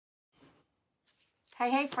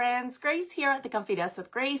Hey friends, Grace here at the Comfy Desk with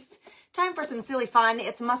Grace. Time for some silly fun.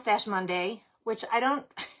 It's Mustache Monday, which I don't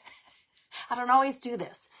always do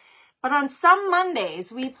this. But on some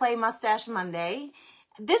Mondays, we play Mustache Monday.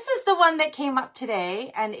 This is the one that came up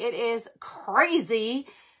today, and it is crazy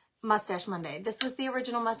Mustache Monday. This was the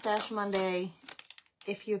original Mustache Monday.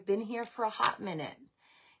 If you've been here for a hot minute,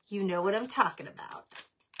 you know what I'm talking about.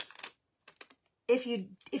 If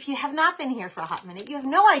you have not been here for a hot minute, you have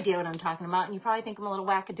no idea what I'm talking about, and you probably think I'm a little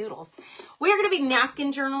wackadoodles. We are going to be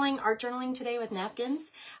napkin journaling, art journaling today with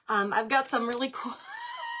napkins. I've got some really cool...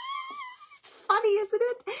 It's funny, isn't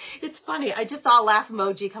it? It's funny. I just saw a laugh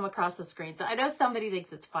emoji come across the screen, so I know somebody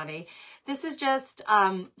thinks it's funny. This is just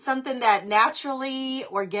something that naturally,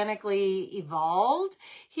 organically evolved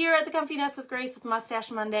here at the Comfy Desk with Grace with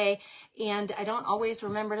Mustache Monday. And I don't always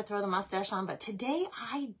remember to throw the mustache on, but today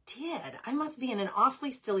I did. I must be in an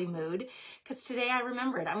awfully silly mood because today I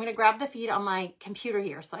remembered. I'm going to grab the feed on my computer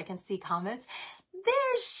here so I can see comments.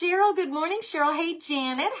 There's Cheryl. Good morning, Cheryl. Hey,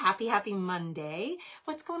 Janet. Happy Monday.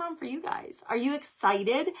 What's going on for you guys? Are you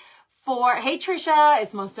excited for, hey, Trisha,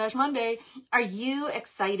 it's Mustache Monday. Are you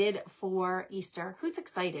excited for Easter? Who's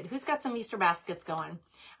excited? Who's got some Easter baskets going?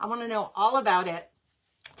 I want to know all about it.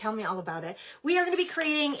 Tell me all about it. We are going to be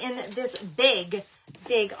creating in this big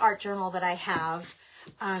art journal that I have.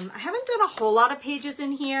 I haven't done a whole lot of pages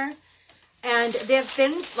in here. And they've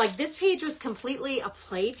been, like, this page was completely a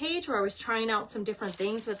play page where I was trying out some different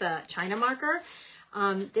things with a China marker.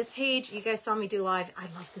 This page, you guys saw me do live. I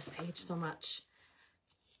love this page so much.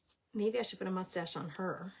 Maybe I should put a mustache on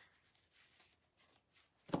her.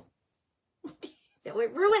 No,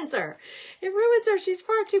 it ruins her. It ruins her. She's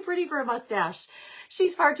far too pretty for a mustache.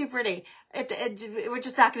 She's far too pretty. We're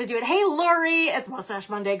just not going to do it. Hey, Lori, it's Mustache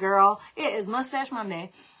Monday, girl. It is Mustache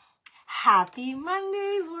Monday. Happy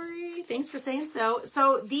Monday, Lori. Thanks for saying so.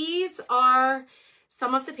 So these are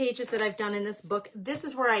some of the pages that I've done in this book. This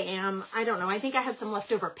is where I am. I don't know. I think I had some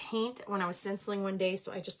leftover paint when I was stenciling one day,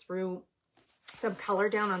 so I just threw some color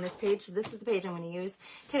down on this page. So this is the page I'm going to use.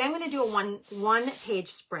 Today I'm going to do a one page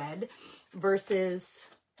spread versus,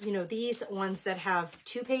 you know, these ones that have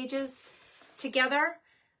 2 pages together.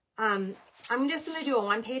 I'm just going to do a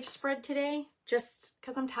 1 page spread today just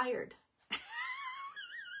because I'm tired.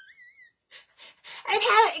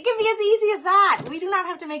 It can be as easy as that. We do not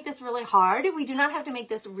have to make this really hard. We do not have to make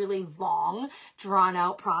this really long, drawn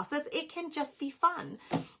out process. It can just be fun.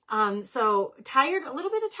 So tired, a little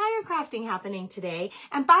bit of tired crafting happening today.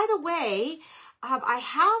 And by the way, I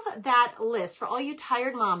have that list for all you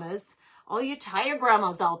tired mamas, all you tired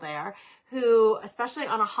grandmas out there who, especially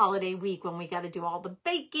on a holiday week when we got to do all the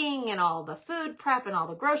baking and all the food prep and all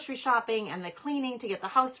the grocery shopping and the cleaning to get the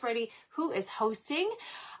house ready, who is hosting.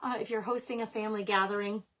 If you're hosting a family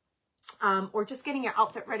gathering or just getting your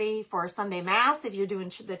outfit ready for Sunday Mass, if you're doing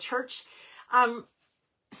the church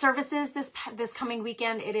services this coming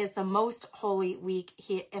weekend, it is the most holy week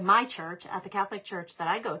here in my church, at the Catholic church that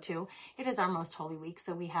I go to. It is our most holy week.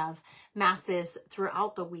 So we have masses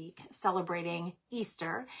throughout the week celebrating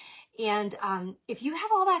Easter. And if you have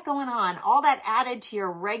all that going on, all that added to your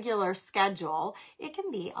regular schedule, it can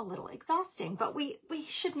be a little exhausting. But we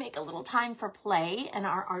should make a little time for play in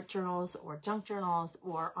our art journals or junk journals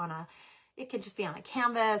or it could just be on a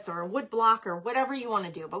canvas or a wood block or whatever you want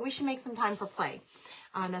to do. But we should make some time for play.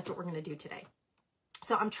 That's what we're going to do today.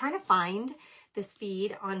 So I'm trying to find this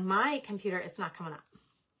feed on my computer. It's not coming up.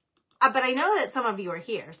 But I know that some of you are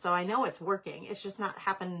here, so I know it's working. It's just not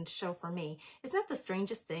happening to show for me. Isn't that the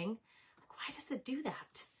strangest thing? Why does it do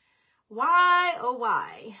that? Why, oh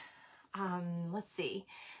why? Let's see.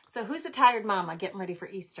 So who's a tired mama getting ready for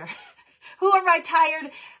Easter? Who are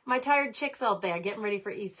my tired chicks out there getting ready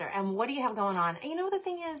for Easter? And what do you have going on? And you know, the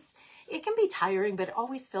thing is, it can be tiring, but it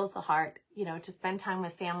always fills the heart, you know, to spend time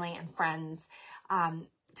with family and friends,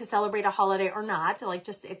 to celebrate a holiday or not, like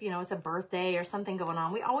just if, you know, it's a birthday or something going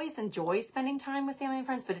on. We always enjoy spending time with family and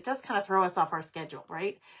friends, but it does kind of throw us off our schedule,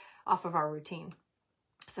 right? Off of our routine.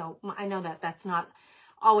 So I know that that's not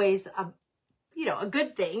always a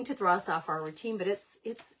good thing to throw us off our routine, but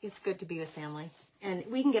it's good to be with family, and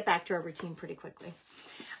we can get back to our routine pretty quickly.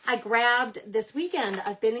 I grabbed this weekend,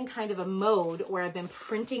 I've been in kind of a mode where I've been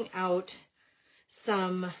printing out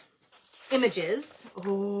some images.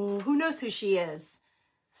 Oh, who knows who she is?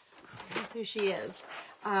 Who knows who she is?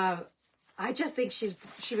 I just think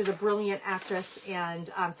she was a brilliant actress, and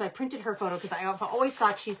so I printed her photo because I've always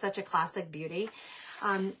thought she's such a classic beauty.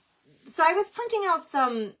 So I was printing out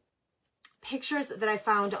some pictures that I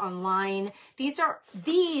found online. These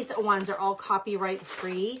ones are all copyright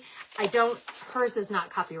free. Hers is not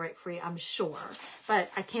copyright free, I'm sure, but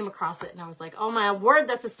I came across it and I was like, oh my word,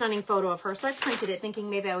 that's a stunning photo of her. So I printed it thinking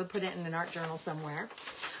maybe I would put it in an art journal somewhere.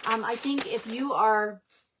 I think if you are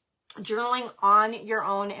journaling on your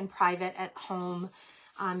own in private at home,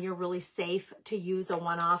 you're really safe to use a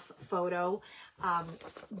one-off photo.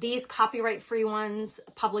 These copyright-free ones,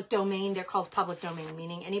 public domain, they're called public domain,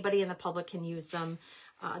 meaning anybody in the public can use them.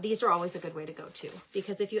 These are always a good way to go to,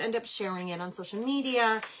 because if you end up sharing it on social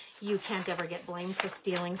media, you can't ever get blamed for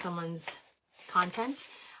stealing someone's content.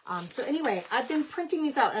 So anyway, I've been printing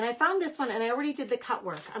these out, and I found this one, and I already did the cut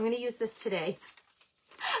work. I'm going to use this today.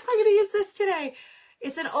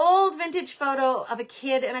 It's an old vintage photo of a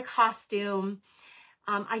kid in a costume.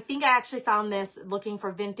 I think I actually found this looking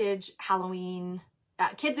for vintage Halloween,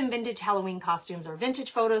 kids in vintage Halloween costumes, or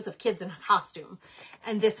vintage photos of kids in a costume.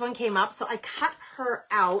 And this one came up. So I cut her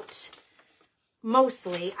out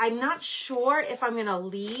mostly. I'm not sure if I'm going to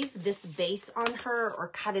leave this base on her or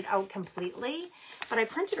cut it out completely, but I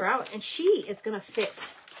printed her out and she is going to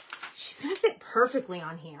fit. She's going to fit perfectly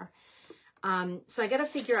on here. So I got to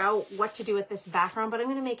figure out what to do with this background, but I'm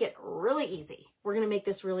going to make it really easy. We're going to make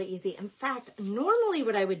this really easy. In fact, normally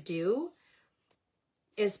what I would do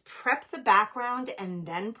is prep the background and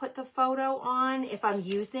then put the photo on. If I'm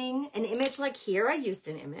using an image like here, I used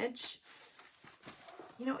an image.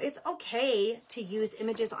 You know, it's okay to use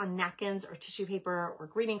images on napkins or tissue paper or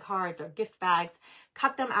greeting cards or gift bags.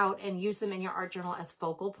 Cut them out and use them in your art journal as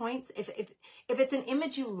focal points. If it's an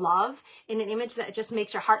image you love and an image that just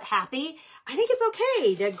makes your heart happy, I think it's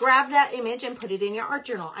okay to grab that image and put it in your art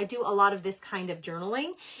journal. I do a lot of this kind of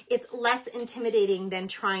journaling. It's less intimidating than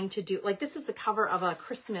trying to do, like this is the cover of a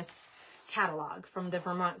Christmas catalog from the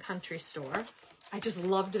Vermont Country Store. I just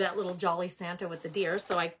loved that little jolly Santa with the deer,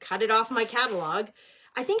 so I cut it off my catalog.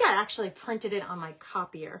 I think I actually printed it on my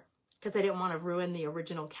copier because I didn't want to ruin the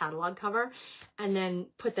original catalog cover, and then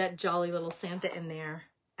put that jolly little Santa in there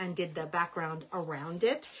and did the background around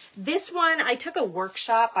it. This one, I took a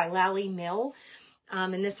workshop by Lally Mill,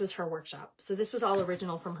 and this was her workshop. So this was all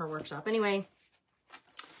original from her workshop. Anyway,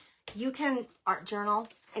 you can art journal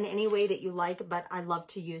in any way that you like, but I love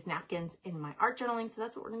to use napkins in my art journaling. So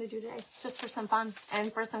that's what we're going to do today, just for some fun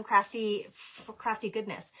and for some crafty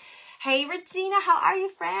goodness. Hey, Regina, how are you,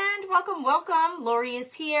 friend? Welcome, welcome. Lori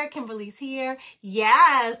is here. Kimberly's here.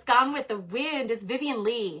 Yes, Gone with the Wind. It's Vivian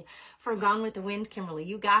Lee from Gone with the Wind, Kimberly.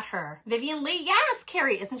 You got her. Vivian Lee, yes.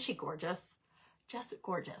 Carrie, isn't she gorgeous? Just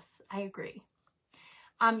gorgeous. I agree.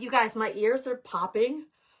 You guys, my ears are popping.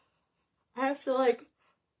 I feel like,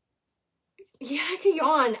 yeah, I can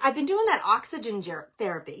yawn. I've been doing that oxygen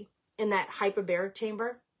therapy in that hyperbaric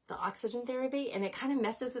chamber. The oxygen therapy, and it kind of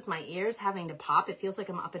messes with my ears having to pop. It feels like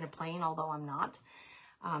I'm up in a plane, although I'm not.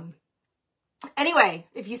 Anyway,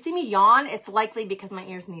 if you see me yawn, it's likely because my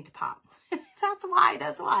ears need to pop. That's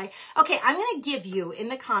why. Okay, I'm going to give you in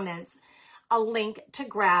the comments a link to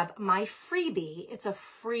grab my freebie. It's a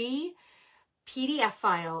free PDF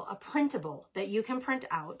file, a printable that you can print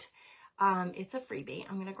out. It's a freebie.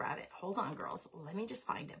 I'm going to grab it. Hold on, girls. Let me just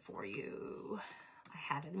find it for you.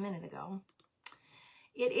 I had it a minute ago.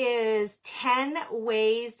 It is 10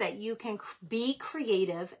 ways that you can be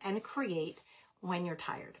creative and create when you're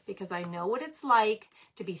tired, because I know what it's like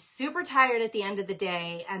to be super tired at the end of the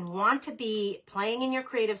day and want to be playing in your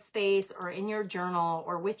creative space or in your journal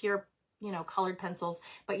or with your, colored pencils,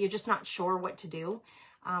 but you're just not sure what to do.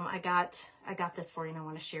 I got this for you, and I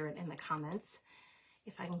want to share it in the comments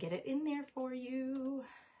if I can get it in there for you.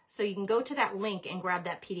 So you can go to that link and grab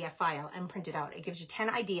that PDF file and print it out. It gives you 10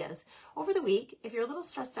 ideas over the week if you're a little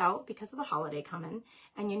stressed out because of the holiday coming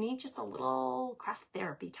and you need just a little craft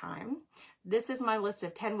therapy time. This is my list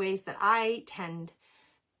of 10 ways that I tend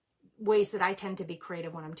to be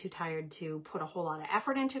creative when I'm too tired to put a whole lot of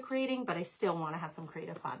effort into creating, but I still want to have some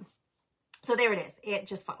creative fun. So there it is. It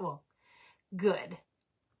just, well, good.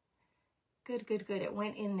 It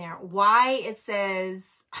went in there. Why it says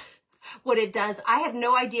what it does, I have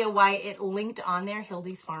no idea why it linked on there,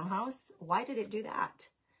 Hildy's Farmhouse. Why did it do that?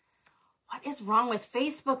 What is wrong with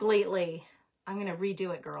Facebook lately? I'm going to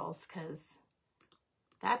redo it, girls, because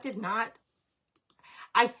that did not.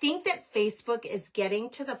 I think that Facebook is getting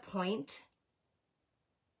to the point.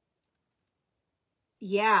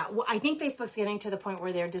 Yeah, well, I think Facebook's getting to the point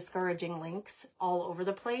where they're discouraging links all over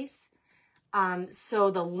the place.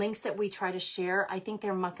 So the links that we try to share, I think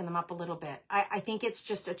they're mucking them up a little bit. I think it's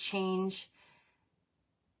just a change.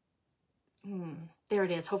 There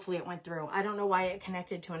it is. Hopefully it went through. I don't know why it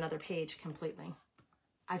connected to another page completely.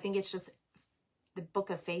 I think it's just the Book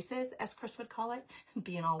of Faces, as Chris would call it,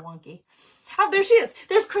 being all wonky. Oh, there she is.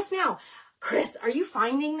 There's Chris now. Chris, are you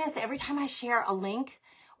finding this? Every time I share a link,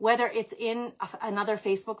 whether it's in another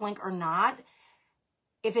Facebook link or not,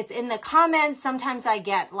 if it's in the comments, sometimes I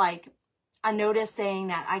get like a notice saying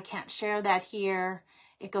that I can't share that here.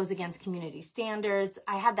 It goes against community standards.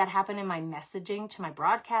 I had that happen in my messaging to my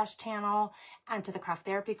broadcast channel and to the Craft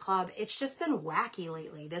Therapy Club. It's just been wacky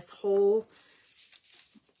lately. This whole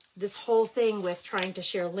thing with trying to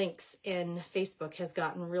share links in Facebook has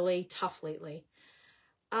gotten really tough lately.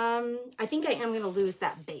 I think I am going to lose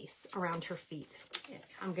that base around her feet.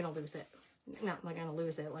 I'm going to lose it. Not like I'm going to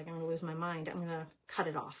lose it, like I'm going to lose my mind. I'm going to cut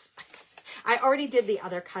it off. I already did the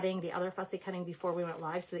other fussy cutting before we went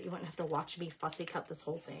live so that you wouldn't have to watch me fussy cut this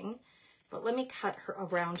whole thing. But let me cut her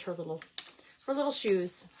around her little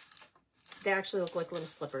shoes. They actually look like little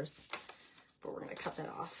slippers. But we're going to cut that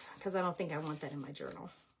off because I don't think I want that in my journal.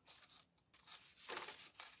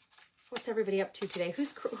 What's everybody up to today?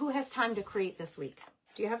 Who has time to create this week?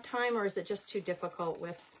 Do you have time, or is it just too difficult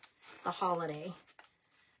with the holiday?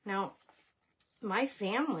 Now, my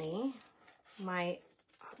family, my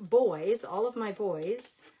boys, all of my boys,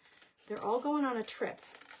 they're all going on a trip.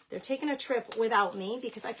 They're taking a trip without me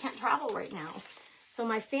because I can't travel right now. So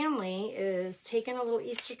my family is taking a little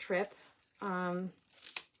Easter trip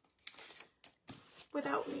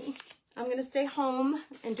without me. I'm going to stay home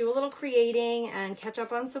and do a little creating and catch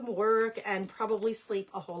up on some work and probably sleep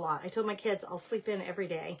a whole lot. I told my kids I'll sleep in every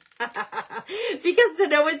day because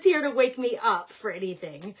no one's here to wake me up for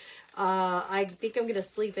anything. I think I'm going to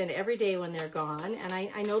sleep in every day when they're gone. And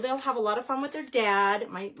I know they'll have a lot of fun with their dad.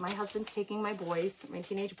 My husband's taking my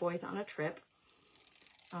teenage boys on a trip.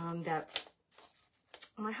 That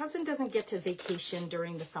my husband doesn't get to vacation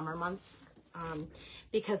during the summer months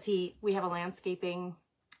because we have a landscaping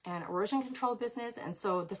and erosion control business. And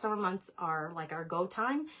so the summer months are like our go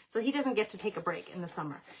time. So he doesn't get to take a break in the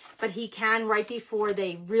summer, but he can right before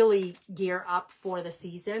they really gear up for the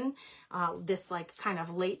season, this like kind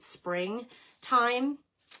of late spring time.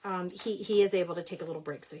 He is able to take a little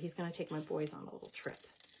break. So he's going to take my boys on a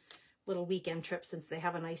little weekend trip since they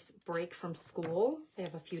have a nice break from school. They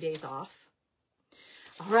have a few days off.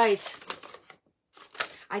 All right.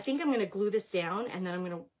 I think I'm going to glue this down and then I'm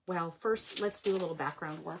going to, well, first let's do a little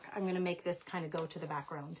background work. I'm going to make this kind of go to the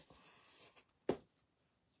background.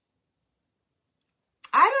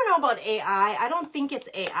 I don't know about AI. I don't think it's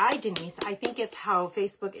AI, Denise. I think it's how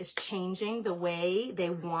Facebook is changing the way they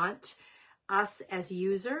want us as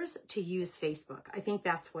users to use Facebook. I think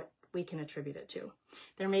that's what we can attribute it to.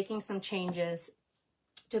 They're making some changes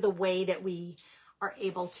to the way that we are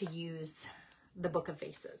able to use the Book of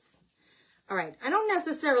Faces. All right, I don't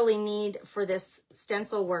necessarily need for this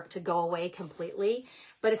stencil work to go away completely,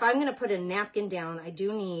 but if I'm going to put a napkin down, I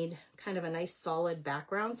do need kind of a nice solid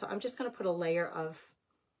background. So I'm just going to put a layer of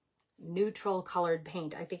neutral colored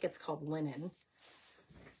paint. I think it's called linen.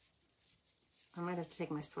 I might have to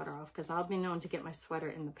take my sweater off because I'll be known to get my sweater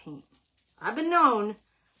in the paint. I've been known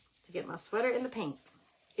to get my sweater in the paint.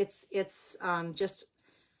 It's just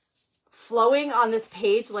flowing on this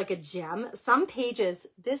page like a gem. Some pages,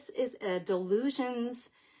 this is a Delusions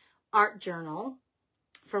art journal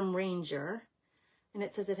from Ranger. And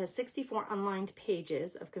it says it has 64 unlined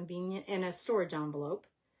pages of convenient in a storage envelope.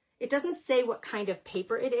 It doesn't say what kind of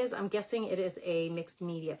paper it is. I'm guessing it is a mixed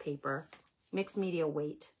media paper, mixed media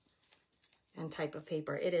weight and type of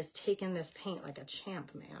paper. It has taken this paint like a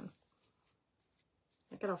champ, man.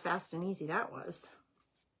 Look at how fast and easy that was.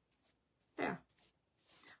 There.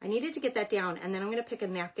 I needed to get that down, and then I'm going to pick a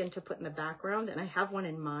napkin to put in the background, and I have one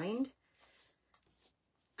in mind.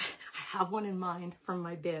 I have one in mind from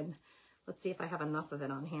my bin. Let's see if I have enough of it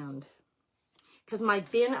on hand. Because my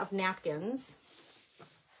bin of napkins,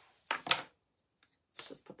 let's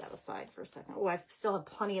just put that aside for a second. Oh, I still have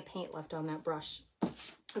plenty of paint left on that brush.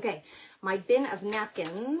 Okay, my bin of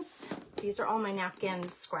napkins. These are all my napkin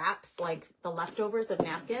scraps, like the leftovers of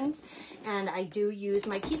napkins. And I do use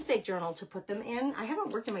my keepsake journal to put them in. I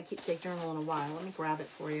haven't worked in my keepsake journal in a while. Let me grab it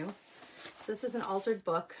for you. So this is an altered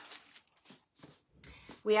book.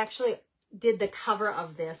 We actually did the cover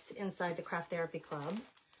of this inside the Craft Therapy Club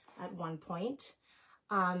at one point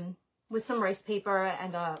with some rice paper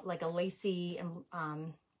and like a lacy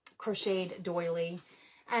crocheted doily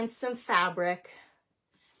and some fabric.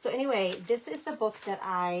 So anyway, this is the book that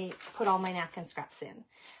I put all my napkin scraps in.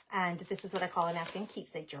 And this is what I call a napkin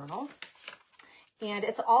keepsake journal. And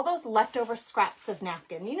it's all those leftover scraps of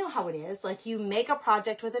napkin. You know how it is. Like you make a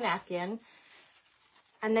project with a napkin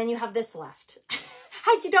and then you have this left.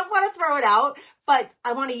 You don't want to throw it out, but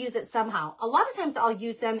I want to use it somehow. A lot of times I'll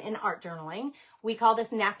use them in art journaling. We call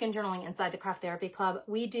this napkin journaling inside the Craft Therapy Club.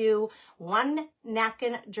 We do one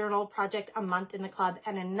napkin journal project a month in the club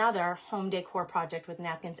and another home decor project with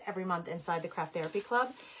napkins every month inside the Craft Therapy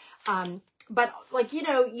Club. But like, you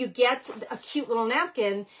know, you get a cute little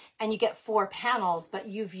napkin and you get 4 panels, but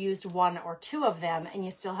you've used 1 or 2 of them and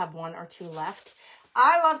you still have 1 or 2 left.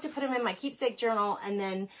 I love to put them in my keepsake journal, and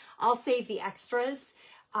then I'll save the extras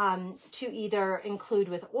to either include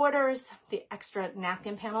with orders, the extra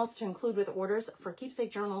napkin panels to include with orders for keepsake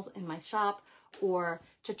journals in my shop, or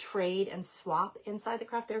to trade and swap inside the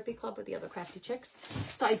Craft Therapy Club with the other crafty chicks.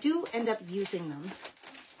 So I do end up using them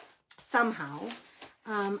somehow.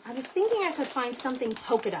 I was thinking I could find something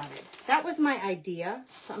polka dotted. That was my idea.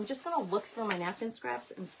 So I'm just going to look through my napkin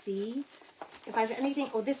scraps and see if I have anything.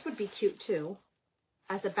 Oh, this would be cute too,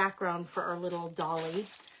 as a background for our little dolly,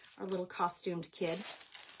 our little costumed kid.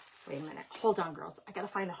 Wait a minute. Hold on, girls. I got to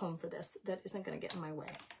find a home for this that isn't going to get in my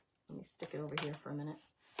way. Let me stick it over here for a minute.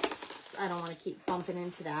 I don't want to keep bumping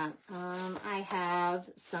into that. I have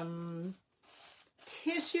some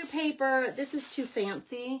tissue paper. This is too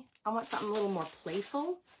fancy. I want something a little more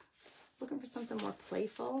playful. Looking for something more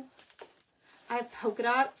playful. I have polka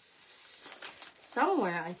dots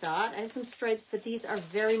somewhere, I thought. I have some stripes, but these are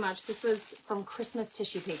very much, this was from Christmas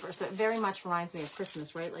tissue paper, so it very much reminds me of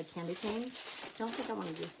Christmas, right? Like candy canes. Don't think I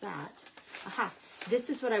want to use that. Aha,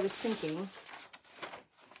 this is what I was thinking.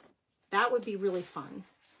 That would be really fun.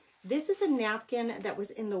 This is a napkin that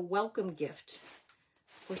was in the welcome gift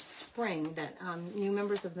for spring that new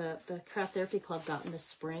members of the Craft Therapy Club got in the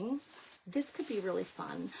spring. This could be really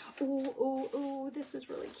fun. Ooh, ooh, ooh, this is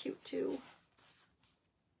really cute too.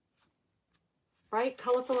 Right?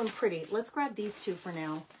 Colorful and pretty. Let's grab these 2 for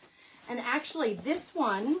now. And actually this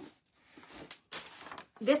one,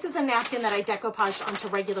 this is a napkin that I decoupaged onto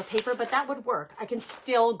regular paper, but that would work. I can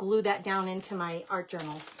still glue that down into my art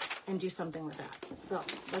journal and do something with that. So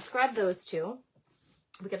let's grab those 2.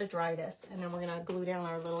 We got to dry this, and then we're going to glue down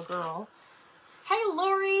our little girl. Hey,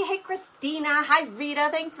 Lori. Hey, Christina. Hi, Rita.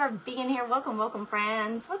 Thanks for being here. Welcome, welcome,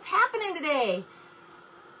 friends. What's happening today?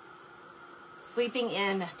 Sleeping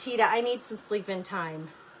in. Tita, I need some sleep in time.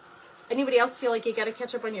 Anybody else feel like you got to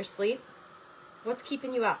catch up on your sleep? What's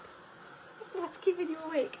keeping you up? What's keeping you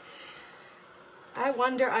awake? I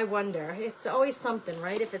wonder, I wonder. It's always something,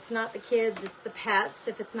 right? If it's not the kids, it's the pets.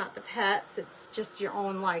 If it's not the pets, it's just your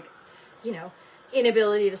own, like, you know,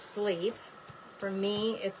 inability to sleep. For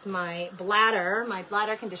me, it's my bladder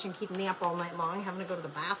condition keeping me up all night long, having to go to the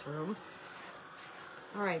bathroom.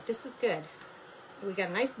 All right, this is good. We got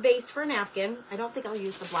a nice base for a napkin. I don't think I'll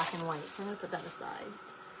use the black and white, so I'm gonna put that aside.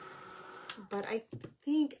 But I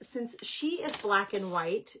think since she is black and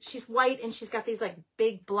white, she's white and she's got these like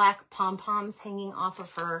big black pom-poms hanging off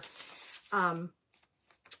of her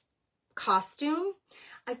costume,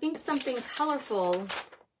 I think something colorful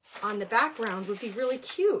on the background would be really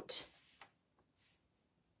cute.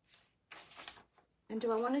 And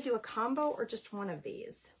do I want to do a combo or just one of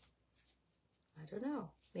these? I don't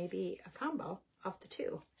know. Maybe a combo of the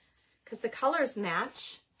 2 because the colors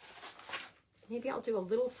match. Maybe I'll do a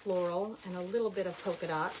little floral and a little bit of polka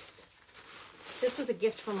dots. This was a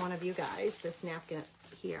gift from one of you guys, this napkin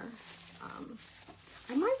here.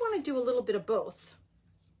 I might want to do a little bit of both.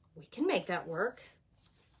 We can make that work.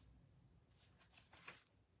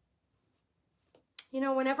 You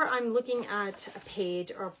know, whenever I'm looking at a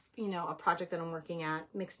page or, you know, a project that I'm working at,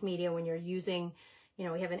 mixed media, when you're using, you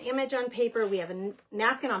know, we have an image on paper, we have a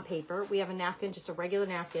napkin on paper, we have a napkin, just a regular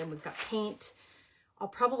napkin, we've got paint. I'll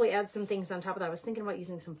probably add some things on top of that. I was thinking about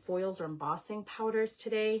using some foils or embossing powders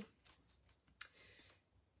today.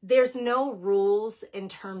 There's no rules in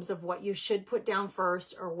terms of what you should put down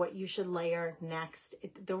first or what you should layer next.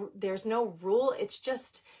 There's no rule. It's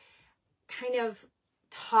just kind of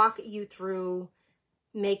talk you through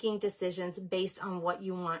making decisions based on what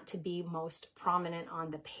you want to be most prominent on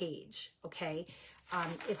the page, okay?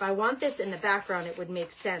 If I want this in the background, it would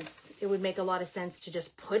make sense. It would make a lot of sense to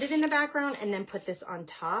just put it in the background and then put this on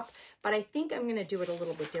top. But I think I'm going to do it a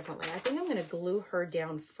little bit differently. I think I'm going to glue her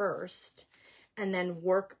down first and then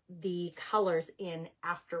work the colors in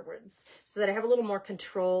afterwards so that I have a little more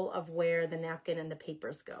control of where the napkin and the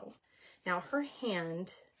papers go. Now her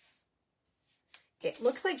hand, it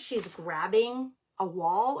looks like she's grabbing a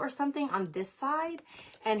wall or something on this side,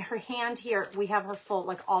 and her hand here, we have her full,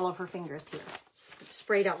 like all of her fingers here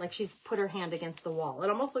sprayed out, like she's put her hand against the wall. It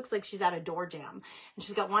almost looks like she's at a door jamb, and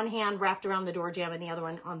she's got one hand wrapped around the door jamb and the other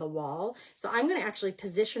one on the wall. So I'm going to actually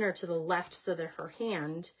position her to the left so that her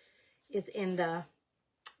hand is in the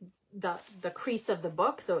crease of the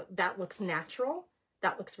book, so that looks natural.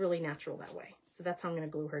 That looks really natural that way. So that's how I'm going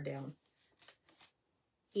to glue her down.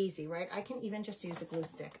 Easy, right? I can even just use a glue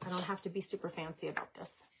stick. I don't have to be super fancy about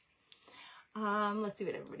this. Let's see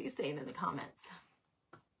what everybody's saying in the comments.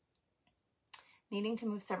 Needing to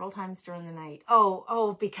move several times during the night.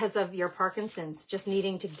 Oh, because of your Parkinson's, just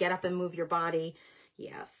needing to get up and move your body.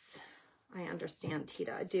 Yes, I understand,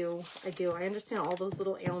 Tita. I do. I understand all those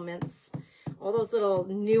little ailments, all those little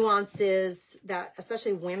nuances that,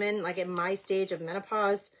 especially women, like at my stage of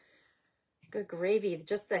menopause, good gravy,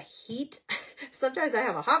 just the heat. Sometimes I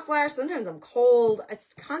have a hot flash. Sometimes I'm cold.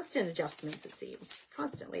 It's constant adjustments, it seems.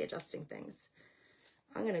 Constantly adjusting things.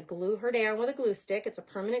 I'm going to glue her down with a glue stick. It's a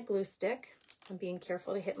permanent glue stick. I'm being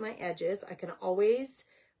careful to hit my edges. I can always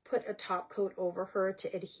put a top coat over her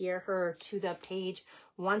to adhere her to the page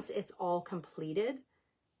once it's all completed.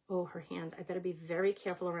 Oh, her hand. I better be very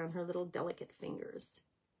careful around her little delicate fingers.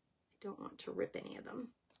 I don't want to rip any of them.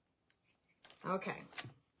 Okay.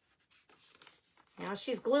 Now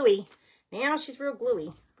she's gluey. Now she's real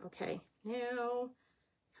gluey. Okay. Now,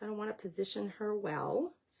 kind of want to position her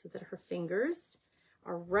well so that her fingers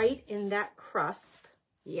are right in that cusp.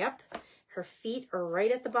 Yep. Her feet are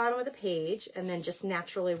right at the bottom of the page, and then just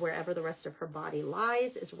naturally wherever the rest of her body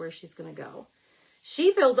lies is where she's going to go.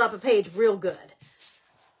 She fills up a page real good.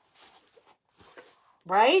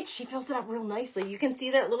 Right? She fills it up real nicely. You can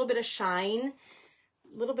see that little bit of shine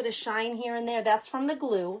here and there. That's from the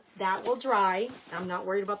glue. That will dry. I'm not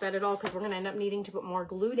worried about that at all because we're going to end up needing to put more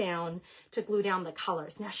glue down to glue down the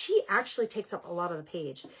colors. Now, she actually takes up a lot of the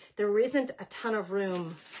page. There isn't a ton of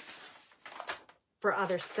room for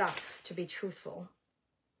other stuff, to be truthful.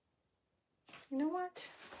 You know what?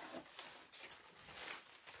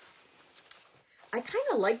 I kind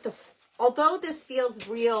of like although this feels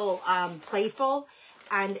real playful,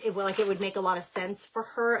 and it would make a lot of sense for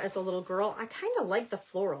her as a little girl, I kind of like the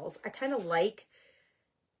florals. I kind of like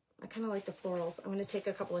the florals. I'm going to take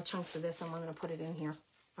a couple of chunks of this and we're going to put it in here.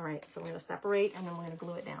 All right, so we're going to separate and then we're going to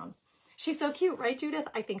glue it down. She's so cute, right, Judith?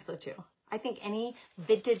 I think so too. I think any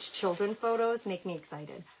vintage children photos make me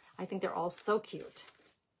excited. I think they're all so cute.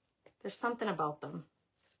 There's something about them.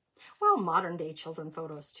 Well, modern day children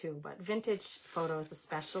photos too, but vintage photos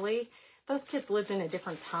especially. Those kids lived in a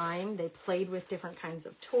different time. They played with different kinds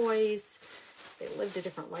of toys. They lived a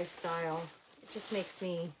different lifestyle. It just makes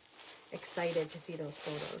me excited to see those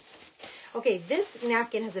photos. Okay, this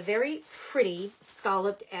napkin has a very pretty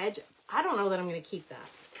scalloped edge. I don't know that I'm going to keep that.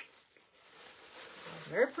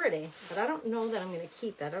 Very pretty, but I don't know that I'm going to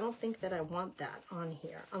keep that. I don't think that I want that on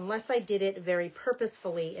here, unless I did it very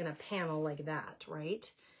purposefully in a panel like that,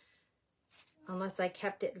 right? Unless I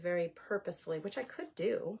kept it very purposefully, which I could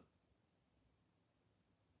do.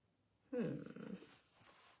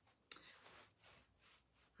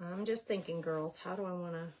 I'm just thinking, girls, how do I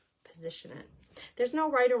want to position it? There's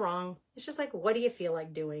no right or wrong. It's just like, what do you feel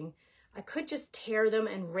like doing? I could just tear them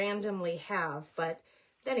and randomly have, but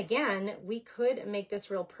then again, we could make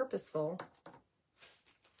this real purposeful.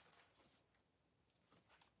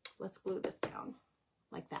 Let's glue this down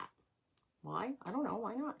like that. Why? I don't know.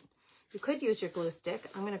 Why not? You could use your glue stick.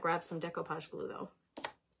 I'm going to grab some decoupage glue though.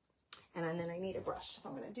 And then I need a brush. If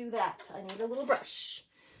I'm going to do that, I need a little brush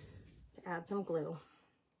to add some glue.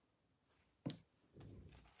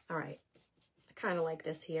 All right. I kind of like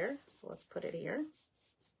this here. So let's put it here.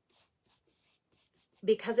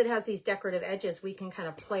 Because it has these decorative edges, we can kind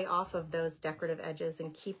of play off of those decorative edges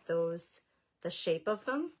and keep those, the shape of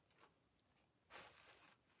them.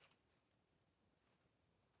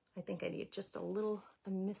 I think I need just a little, I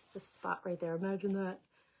missed the spot right there. Imagine that.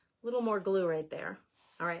 A little more glue right there.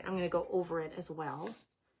 All right, I'm going to go over it as well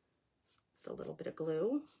with a little bit of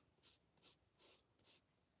glue.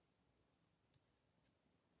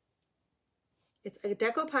 It's a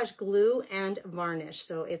decoupage glue and varnish,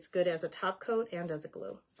 so it's good as a top coat and as a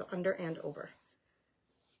glue, so under and over.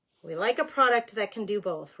 We like a product that can do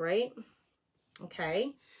both, right?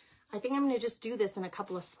 Okay, I think I'm going to just do this in a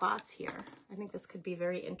couple of spots here. I think this could be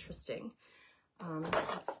very interesting.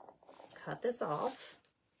 Let's cut this off.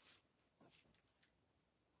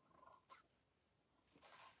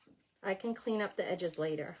 I can clean up the edges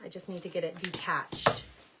later. I just need to get it detached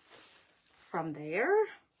from there.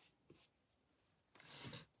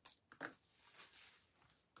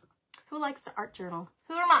 Who likes to art journal?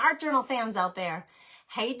 Who are my art journal fans out there?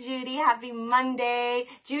 Hey, Judy, happy Monday.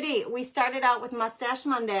 Judy, we started out with Mustache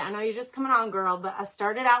Monday. I know you're just coming on, girl, but I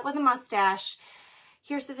started out with a mustache.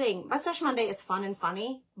 Here's the thing. Mustache Monday is fun and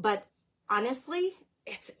funny, but honestly,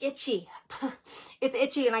 it's itchy. It's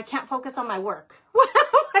itchy and I can't focus on my work.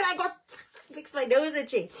 When I go, it makes my nose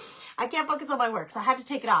itchy. I can't focus on my work, so I had to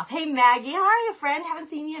take it off. Hey, Maggie, how are you, friend? Haven't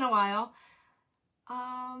seen you in a while.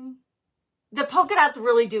 The polka dots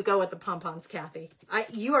really do go with the pom-poms, Kathy.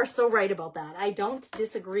 You are so right about that. I don't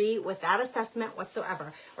disagree with that assessment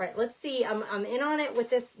whatsoever. All right, let's see. I'm in on it with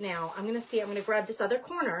this now. I'm going to grab this other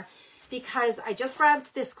corner because I just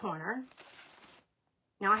grabbed this corner.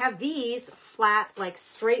 Now I have these flat, like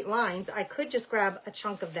straight lines. I could just grab a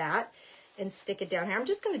chunk of that and stick it down here. I'm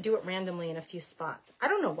just going to do it randomly in a few spots. I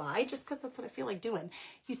don't know why, just because that's what I feel like doing.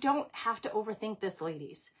 You don't have to overthink this,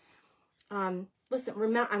 ladies. Listen,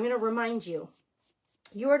 I'm going to remind you,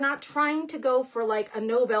 you are not trying to go for like a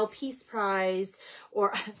Nobel Peace Prize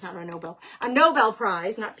or a Nobel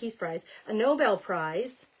Prize, not Peace Prize, a Nobel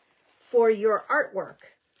Prize for your artwork.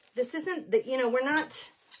 This isn't that, you know, we're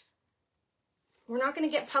not going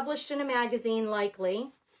to get published in a magazine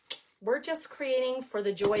likely. We're just creating for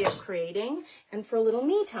the joy of creating and for a little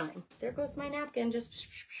me time. There goes my napkin.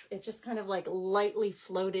 It just kind of like lightly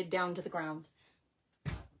floated down to the ground.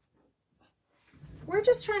 We're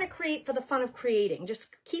just trying to create for the fun of creating.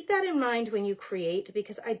 Just keep that in mind when you create,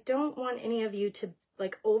 because I don't want any of you to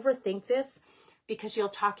like overthink this, because you'll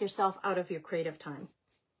talk yourself out of your creative time.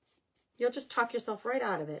 You'll just talk yourself right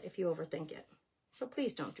out of it if you overthink it. So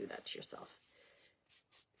please don't do that to yourself.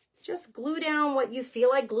 Just glue down what you feel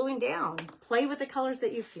like gluing down. Play with the colors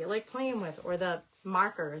that you feel like playing with, or the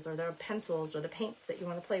markers or the pencils or the paints that you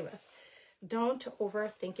want to play with. Don't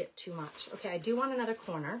overthink it too much. Okay, I do want another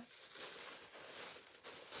corner.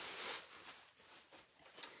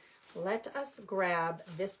 Let us grab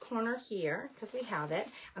this corner here because we have it.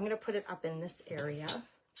 I'm going to put it up in this area.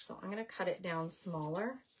 So I'm going to cut it down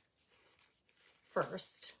smaller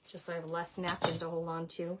first, just so I have less napkin to hold on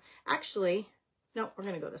to. Actually, no, we're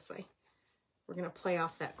going to go this way. We're going to play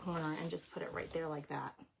off that corner and just put it right there like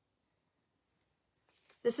that.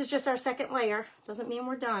 This is just our second layer. Doesn't mean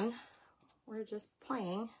we're done. We're just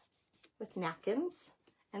playing with napkins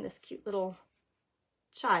and this cute little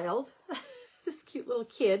child, this cute little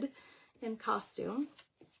kid in costume.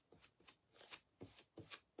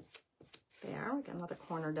 There, we got another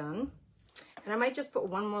corner done. And I might just put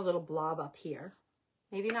one more little blob up here.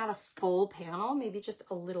 Maybe not a full panel, maybe just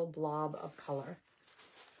a little blob of color.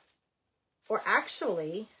 Or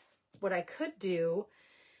actually, what I could do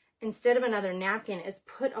instead of another napkin is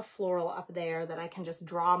put a floral up there that I can just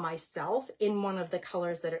draw myself in one of the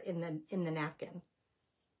colors that are in the napkin.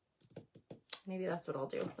 Maybe that's what I'll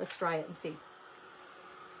do. Let's try it and see.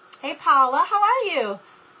 Hey Paula, how are you?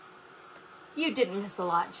 You didn't miss a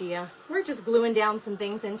lot, Gia. We're just gluing down some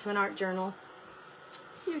things into an art journal.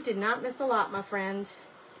 You did not miss a lot, my friend.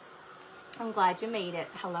 I'm glad you made it.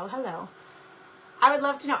 Hello, hello. I would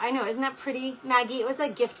love to know. I know, isn't that pretty, Maggie? It was a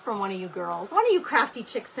gift from one of you girls. One of you crafty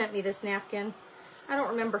chicks sent me this napkin. I don't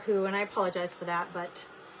remember who, and I apologize for that, but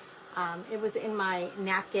it was in my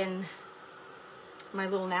napkin, my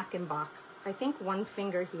little napkin box. I think one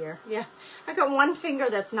finger here. Yeah, I got one finger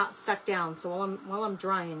that's not stuck down. So while I'm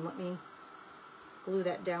drying, let me glue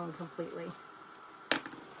that down completely.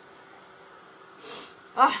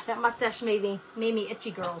 Oh, that mustache made me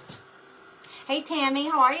itchy, girls. Hey Tammy,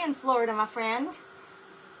 how are you in Florida, my friend?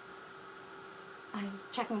 I was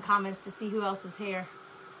just checking comments to see who else is here.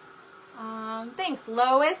 Thanks,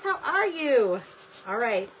 Lois. How are you? All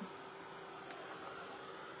right.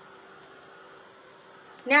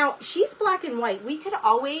 Now, she's black and white. We could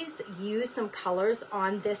always use some colors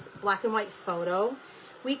on this black and white photo.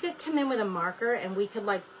 We could come in with a marker and we could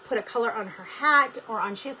like put a color on her hat, or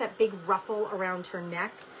on, she has that big ruffle around her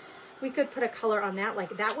neck. We could put a color on that.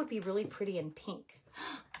 Like that would be really pretty in pink.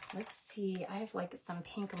 Let's see. I have like some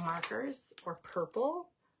pink markers or purple.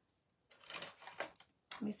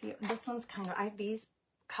 Let me see. This one's kind of, I have these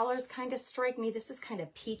colors kind of strike me. This is kind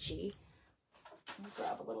of peachy. Let me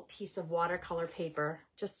grab a little piece of watercolor paper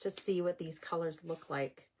just to see what these colors look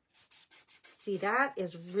like. See, that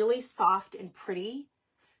is really soft and pretty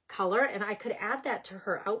color, and I could add that to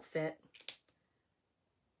her outfit.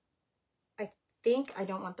 I think I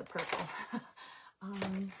don't want the purple.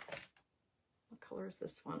 What color is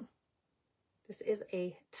this one? This is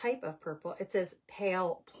a type of purple. It says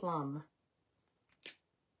pale plum.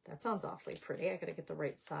 That sounds awfully pretty. I gotta get the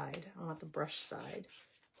right side. I want the brush side.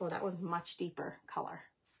 Oh, that one's much deeper color.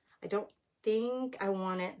 I don't think I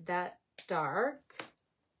want it that dark.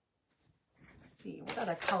 Let's see, what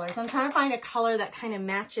other colors? I'm trying to find a color that kind of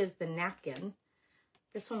matches the napkin.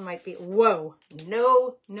 This one might be, whoa,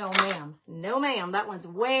 no, ma'am. No, ma'am. That one's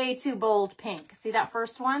way too bold pink. See that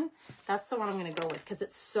first one? That's the one I'm going to go with because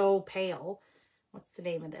it's so pale. What's the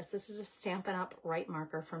name of this? This is a Stampin' Up! Right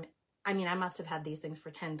marker from, I mean, I must have had these things for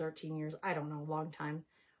 10, 13 years. I don't know, a long time.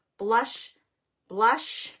 Blush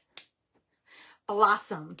Blossom.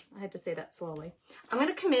 I had to say that slowly. I'm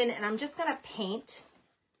going to come in and I'm just going to paint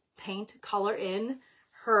paint color in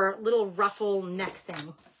her little ruffle neck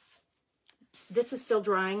thing. This is still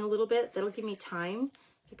drying a little bit. That'll give me time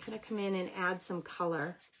to kind of come in and add some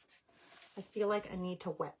color. I feel like I need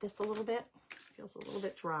to wet this a little bit. It feels a little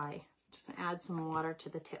bit dry. Just gonna add some water to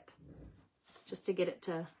the tip just to get it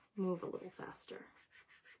to move a little faster.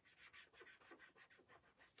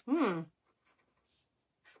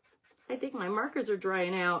 I think my markers are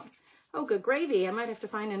drying out. Oh, good gravy. I might have to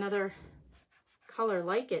find another color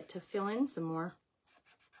like it to fill in some more.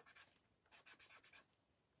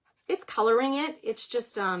 It's coloring it. It's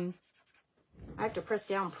just, I have to press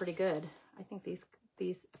down pretty good. I think these,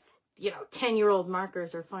 you know, 10-year-old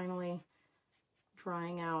markers are finally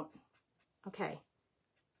drying out. Okay.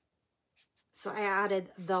 So I added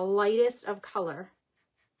the lightest of color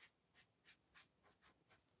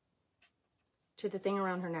to the thing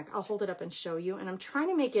around her neck. I'll hold it up and show you. And I'm trying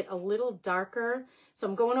to make it a little darker. So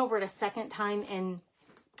I'm going over it a second time in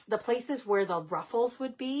the places where the ruffles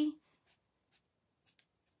would be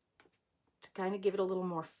to kind of give it a little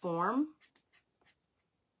more form.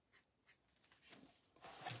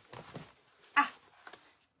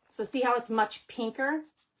 So see how it's much pinker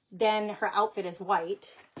than her outfit is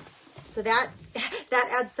white. So that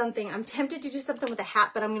adds something. I'm tempted to do something with the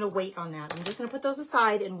hat, but I'm going to wait on that. I'm just going to put those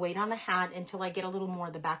aside and wait on the hat until I get a little more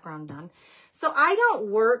of the background done. So I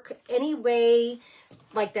don't work any way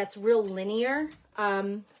like that's real linear.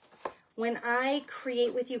 When I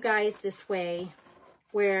create with you guys this way,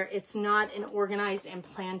 where it's not an organized and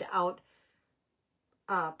planned out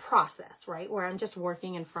process, right? Where I'm just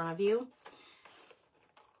working in front of you.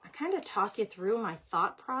 I kind of talk you through my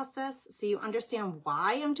thought process so you understand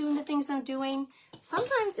why I'm doing the things I'm doing.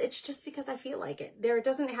 Sometimes it's just because I feel like it. There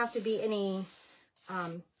doesn't have to be any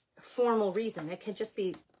formal reason. It could just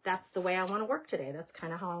be, that's the way I want to work today. That's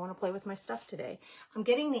kind of how I want to play with my stuff today. I'm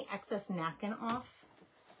getting the excess napkin off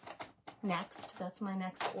next. That's my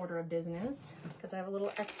next order of business because I have a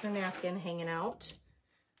little extra napkin hanging out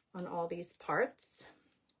on all these parts.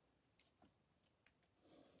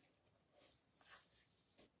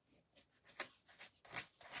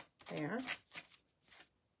 There.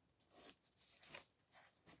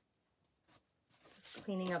 Just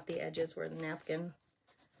cleaning up the edges where the napkin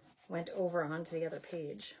went over onto the other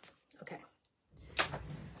page. Okay.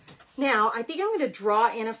 Now, I think I'm going to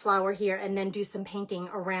draw in a flower here and then do some painting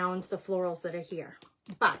around the florals that are here.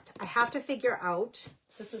 But I have to figure out,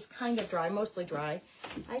 this is kind of dry, mostly dry.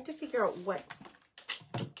 I have to figure out what,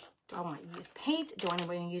 do I want to use paint? Do I want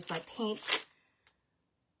to use my paint?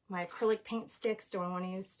 My acrylic paint sticks? Do I want to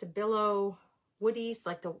use Stabilo woodies?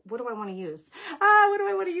 Like what do I want to use? What do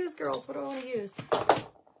I want to use, girls? What do I want to use?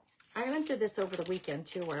 I went through this over the weekend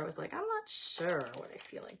too, where I was like, I'm not sure what I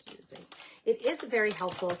feel like using. It is very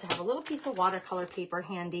helpful to have a little piece of watercolor paper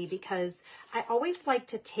handy because I always like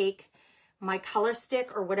to take my color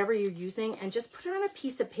stick or whatever you're using and just put it on a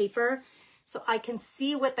piece of paper so I can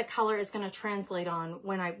see what the color is going to translate on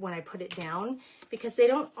when I put it down, because they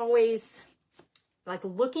don't always, like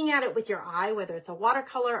looking at it with your eye, whether it's a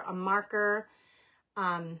watercolor, a marker,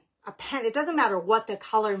 a pen, it doesn't matter what the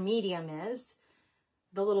color medium is,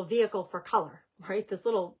 the little vehicle for color, right? This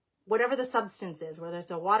little, whatever the substance is, whether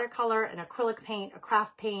it's a watercolor, an acrylic paint, a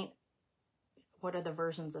craft paint, what are the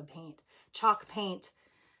versions of paint? Chalk paint.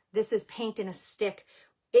 This is paint in a stick.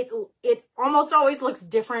 It almost always looks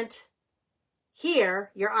different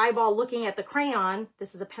here, your eyeball looking at the crayon,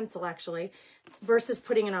 this is a pencil actually, versus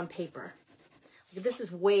putting it on paper. This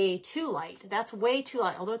is way too light. That's way too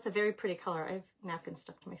light. Although it's a very pretty color. I have napkins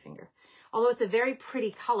stuck to my finger. Although it's a very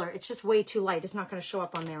pretty color, it's just way too light. It's not going to show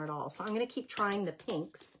up on there at all. So I'm going to keep trying the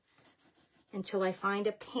pinks until I find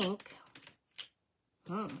a pink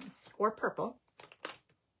or purple.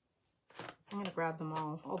 I'm going to grab them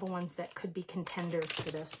all the ones that could be contenders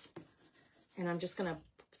for this. And I'm just going to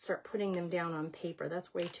start putting them down on paper.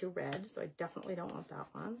 That's way too red, so I definitely don't want that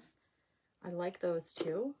one. I like those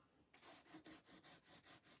two.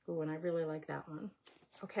 Ooh, and I really like that one.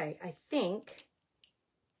 Okay, I think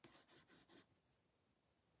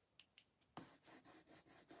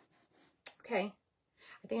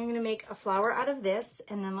I'm going to make a flower out of this,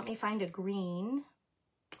 and then let me find a green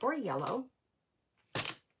or a yellow.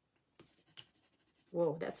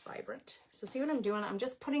 Whoa, that's vibrant. So see what I'm doing? I'm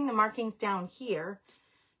just putting the markings down here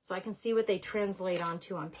so I can see what they translate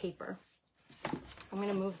onto on paper. I'm going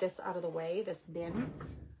to move this out of the way, this bin,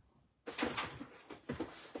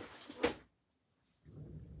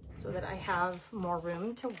 so that I have more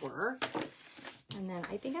room to work. And then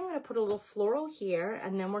I think I'm going to put a little floral here,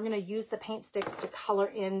 and then we're going to use the paint sticks to color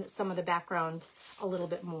in some of the background a little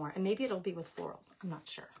bit more. And maybe it'll be with florals. I'm not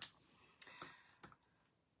sure.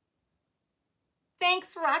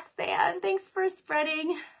 Thanks, Roxanne. Thanks for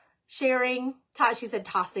spreading, sharing. She said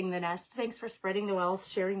tossing the nest. Thanks for spreading the wealth,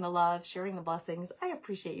 sharing the love, sharing the blessings. I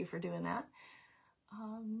appreciate you for doing that.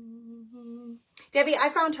 Debbie, I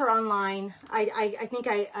found her online. I think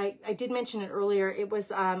I did mention it earlier. It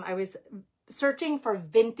was, I was searching for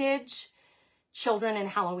vintage children in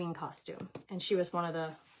Halloween costume. And she was one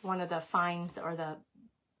of the finds or the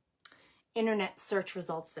internet search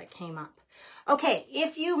results that came up. Okay,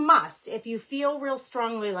 if you feel real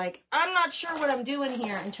strongly like, I'm not sure what I'm doing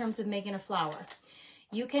here in terms of making a flower,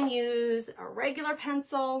 you can use a regular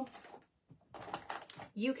pencil.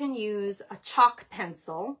 You can use a chalk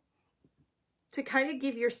pencil to kind of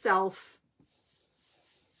give yourself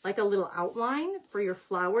like a little outline for your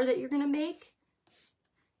flower that you're going to make.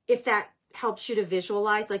 If that helps you to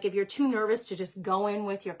visualize, like if you're too nervous to just go in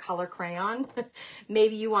with your color crayon,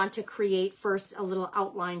 maybe you want to create first a little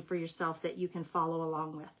outline for yourself that you can follow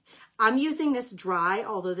along with. I'm using this dry,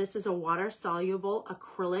 although this is a water-soluble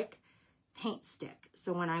acrylic paint stick.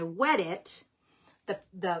 So when I wet it,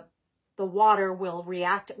 the water will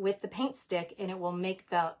react with the paint stick and it will make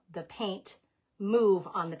the paint move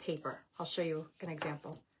on the paper. I'll show you an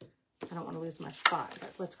example. I don't want to lose my spot,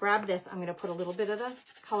 but let's grab this. I'm going to put a little bit of the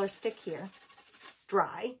color stick here,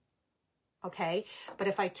 dry, okay? But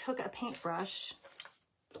if I took a paintbrush,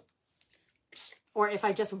 or if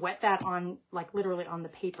I just wet that on, like literally on the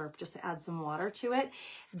paper, just to add some water to it,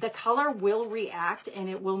 the color will react and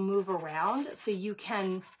it will move around. So you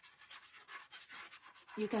can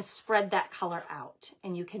spread that color out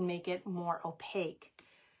and you can make it more opaque,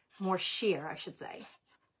 more sheer, I should say,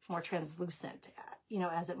 more translucent, you know,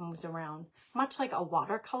 as it moves around, much like a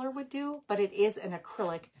watercolor would do, but it is an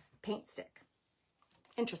acrylic paint stick.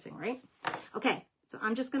 Interesting, right? Okay, so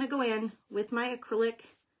I'm just going to go in with my acrylic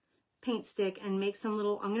paint stick and make some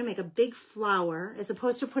little, I'm going to make a big flower as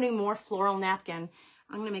opposed to putting more floral napkin.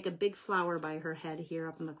 I'm going to make a big flower by her head here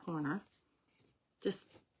up in the corner. Just,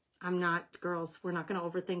 girls, we're not going to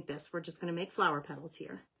overthink this. We're just going to make flower petals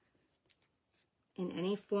here in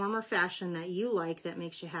any form or fashion that you like that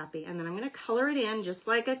makes you happy. And then I'm going to color it in just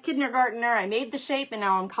like a kindergartner. I made the shape and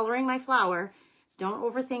now I'm coloring my flower. Don't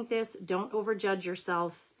overthink this. Don't overjudge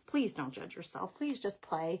yourself. Please don't judge yourself. Please just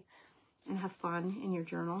play and have fun in your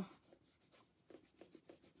journal.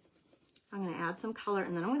 I'm going to add some color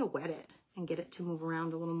and then I'm going to wet it and get it to move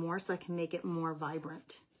around a little more so I can make it more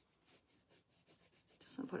vibrant.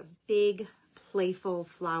 Just going to put a big playful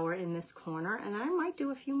flower in this corner and then I might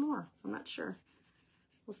do a few more. I'm not sure.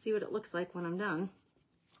 We'll see what it looks like when I'm done.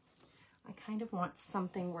 I kind of want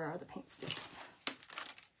something, where are the paint sticks?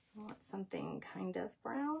 I want something kind of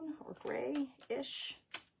brown or gray-ish.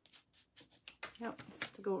 Yep,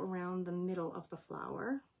 to go around the middle of the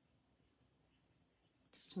flower.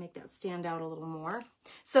 Just to make that stand out a little more.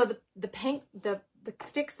 So the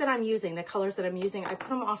sticks that I'm using, the colors that I'm using, I put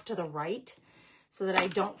them off to the right so that I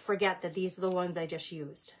don't forget that these are the ones I just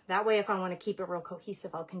used. That way, if I want to keep it real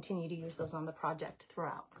cohesive, I'll continue to use those on the project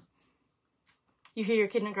throughout. You hear your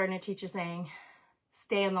kindergartner teacher saying,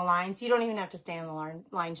 stay in the lines. You don't even have to stay in the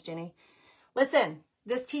lines, Jenny. Listen,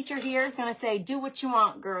 this teacher here is going to say, do what you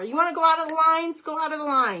want, girl. You want to go out of the lines? Go out of the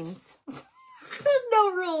lines. There's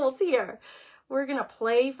no rules here. We're going to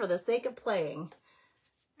play for the sake of playing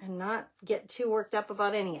and not get too worked up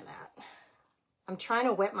about any of that. I'm trying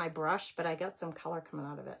to wet my brush, but I got some color coming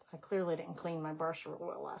out of it. I clearly didn't clean my brush real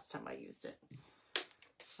well last time I used it.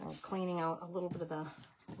 So I'm cleaning out a little bit of the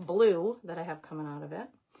blue that I have coming out of it.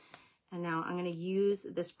 And now I'm going to use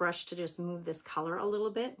this brush to just move this color a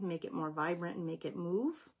little bit, make it more vibrant and make it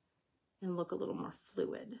move and look a little more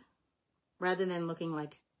fluid rather than looking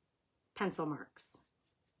like pencil marks.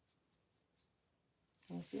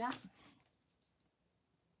 Can you see that?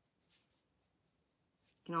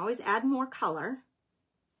 You can always add more color.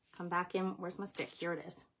 Come back in. Where's my stick? Here it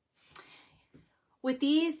is. With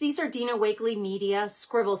these are Dina Wakley Media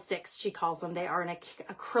scribble sticks, she calls them. They are an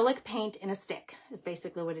acrylic paint in a stick, is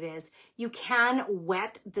basically what it is. You can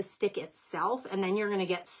wet the stick itself, and then you're going to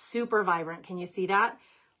get super vibrant. Can you see that?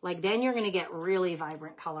 Like, then you're going to get really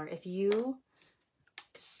vibrant color. If you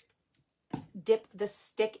dip the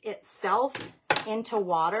stick itself into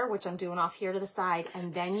water, which I'm doing off here to the side,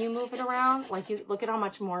 and then you move it around, like, you look at how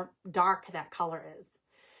much more dark that color is.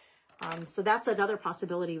 So that's another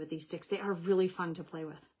possibility with these sticks. They are really fun to play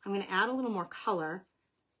with. I'm going to add a little more color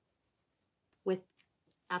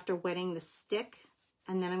after wetting the stick,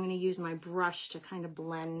 and then I'm going to use my brush to kind of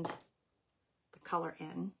blend the color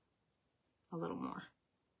in a little more.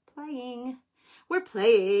 Playing. We're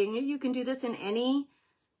playing. You can do this in any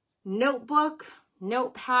notebook,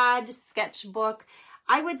 notepad, sketchbook.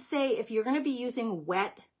 I would say if you're going to be using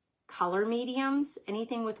wet color mediums,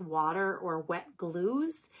 anything with water or wet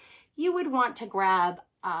glues, you would want to grab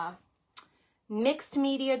a mixed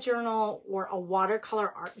media journal or a watercolor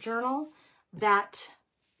art journal that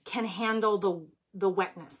can handle the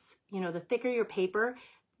wetness. You know, the thicker your paper,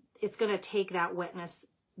 it's going to take that wetness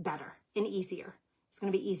better and easier. It's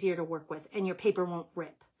going to be easier to work with, and your paper won't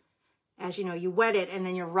rip. As you know, you wet it and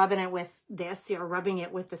then you're rubbing it with this, you're rubbing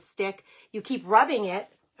it with the stick. You keep rubbing it.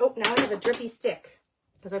 Oh, now I have a drippy stick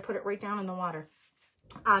because I put it right down in the water.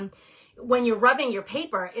 When you're rubbing your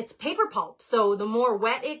paper, it's paper pulp. So the more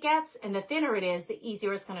wet it gets and the thinner it is, the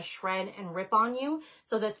easier it's going to shred and rip on you.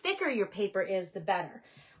 So the thicker your paper is, the better.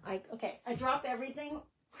 Okay, I dropped everything.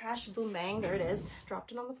 Crash, boom, bang. There it is.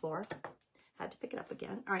 Dropped it on the floor. Had to pick it up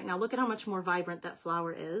again. All right, now look at how much more vibrant that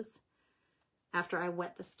flower is after I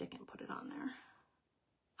wet the stick and put it on there.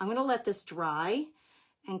 I'm going to let this dry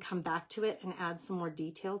and come back to it and add some more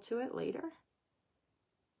detail to it later.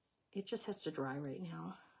 It just has to dry right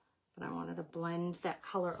now, but I wanted to blend that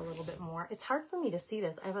color a little bit more. It's hard for me to see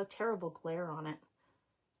this. I have a terrible glare on it.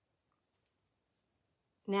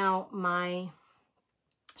 Now my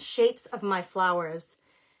shapes of my flowers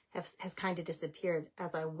has kind of disappeared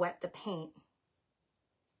as I wet the paint.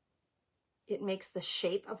 It makes the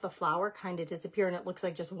shape of the flower kind of disappear and it looks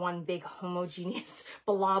like just one big homogeneous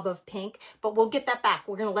blob of pink, but we'll get that back.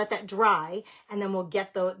 We're going to let that dry and then we'll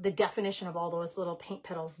get the definition of all those little paint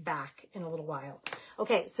petals back in a little while.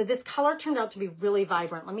 Okay, so this color turned out to be really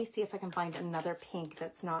vibrant. Let me see if I can find another pink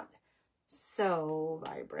that's not so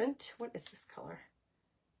vibrant. What is this color?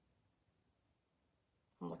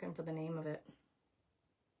 I'm looking for the name of it.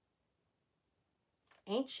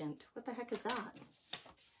 Ancient. What the heck is that?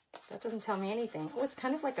 That doesn't tell me anything. Oh, it's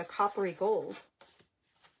kind of like a coppery gold.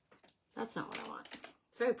 That's not what I want.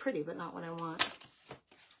 It's very pretty, but not what I want.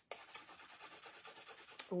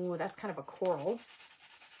 Oh, that's kind of a coral.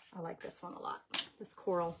 I like this one a lot, this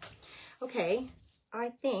coral. Okay, I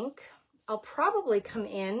think I'll probably come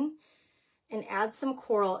in and add some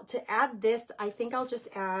coral. To add this, I think I'll just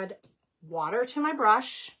add water to my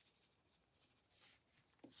brush.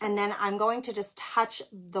 And then I'm going to just touch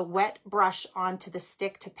the wet brush onto the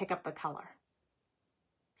stick to pick up the color.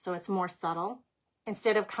 So it's more subtle.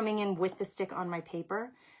 Instead of coming in with the stick on my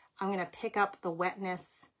paper, I'm going to pick up the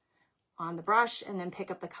wetness on the brush and then pick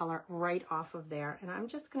up the color right off of there. And I'm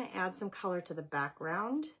just going to add some color to the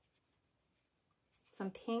background. Some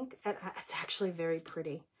pink. It's actually very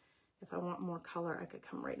pretty. If I want more color, I could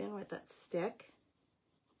come right in with that stick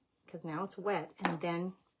because now it's wet, and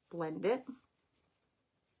then blend it.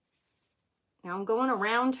 Now I'm going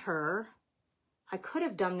around her. I could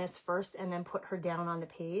have done this first and then put her down on the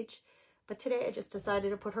page, but today I just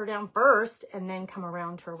decided to put her down first and then come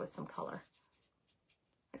around her with some color.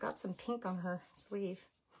 I got some pink on her sleeve.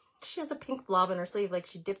 She has a pink blob on her sleeve, like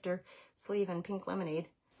she dipped her sleeve in pink lemonade.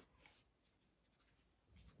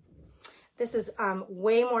 This is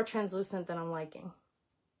way more translucent than I'm liking.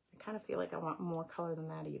 I kind of feel like I want more color than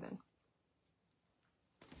that even.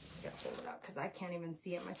 I gotta hold it out because I can't even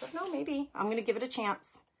see it myself. No, maybe. I'm going to give it a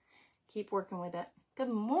chance. Keep working with it. Good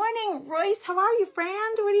morning, Royce. How are you,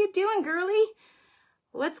 friend? What are you doing, girly?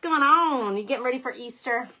 What's going on? You getting ready for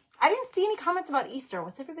Easter? I didn't see any comments about Easter.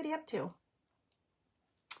 What's everybody up to?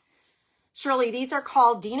 Shirley, these are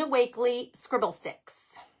called Dina Wakley Scribble Sticks.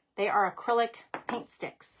 They are acrylic paint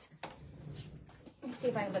sticks. Let me see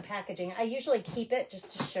if I have the packaging. I usually keep it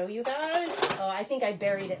just to show you guys. Oh, I think I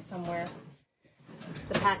buried it somewhere.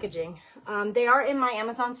 The packaging. They are in my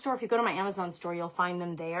Amazon store. If you go to my Amazon store, you'll find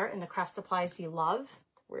them there in the craft supplies you love.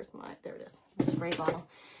 Where's my, there it is, the spray bottle.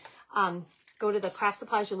 Go to the craft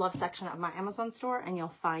supplies you love section of my Amazon store and you'll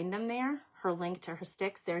find them there. Her link to her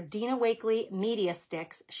sticks. They're Dina Wakley media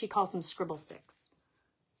sticks. She calls them scribble sticks.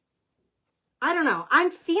 I don't know.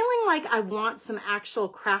 I'm feeling like I want some actual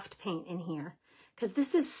craft paint in here because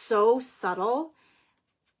this is so subtle.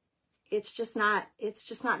 It's just not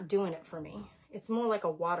doing it for me. It's more like a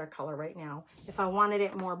watercolor right now. If I wanted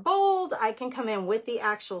it more bold, I can come in with the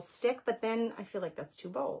actual stick, but then I feel like that's too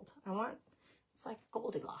bold. It's like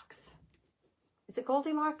Goldilocks. Is it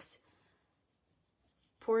Goldilocks?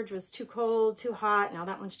 Porridge was too cold, too hot. Now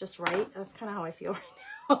that one's just right. That's kind of how I feel right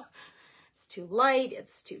now. It's too light,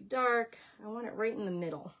 it's too dark. I want it right in the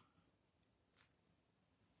middle.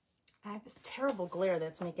 I have this terrible glare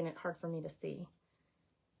that's making it hard for me to see.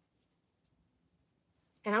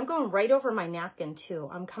 And I'm going right over my napkin too.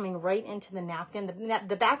 I'm coming right into the napkin.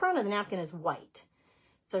 The background of the napkin is white.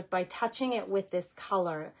 So by touching it with this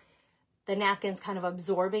color, the napkin's kind of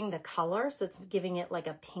absorbing the color. So it's giving it like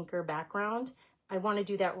a pinker background. I want to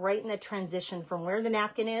do that right in the transition from where the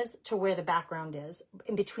napkin is to where the background is,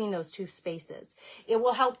 in between those two spaces. It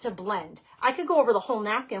will help to blend. I could go over the whole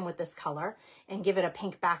napkin with this color and give it a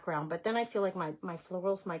pink background, but then I feel like my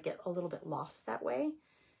florals might get a little bit lost that way.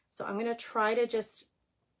 So I'm going to try to just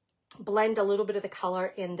blend a little bit of the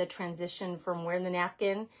color in the transition from where the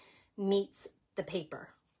napkin meets the paper,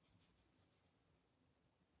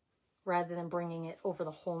 rather than bringing it over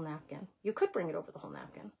the whole napkin. You could bring it over the whole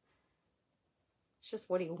napkin. It's just,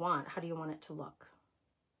 what do you want? How do you want it to look?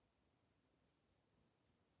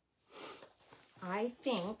 I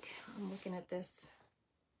think, I'm looking at this,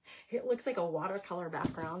 it looks like a watercolor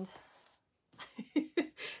background.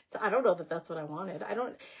 I don't know that that's what I wanted.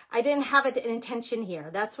 I didn't have an intention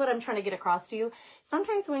here. That's what I'm trying to get across to you.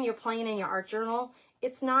 Sometimes when you're playing in your art journal,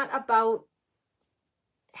 it's not about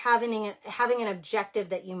having an objective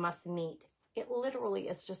that you must meet. It literally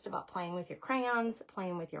is just about playing with your crayons,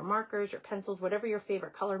 playing with your markers, your pencils, whatever your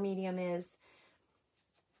favorite color medium is.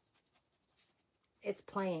 It's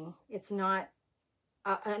playing. It's not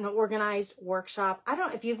an organized workshop.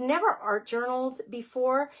 If you've never art journaled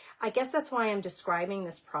before, I guess that's why I'm describing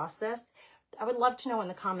this process. I would love to know in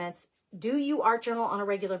the comments, do you art journal on a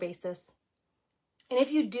regular basis? And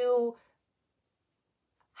if you do,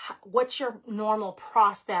 what's your normal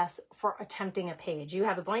process for attempting a page? You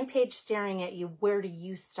have a blank page staring at you. Where do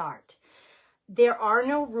you start? There are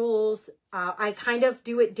no rules. I kind of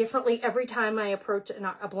do it differently every time I approach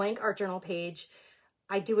a blank art journal page.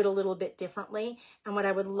 I do it a little bit differently. And what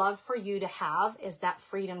I would love for you to have is that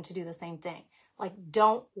freedom to do the same thing. Like,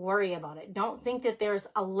 don't worry about it. Don't think that there's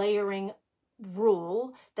a layering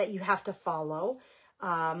rule that you have to follow,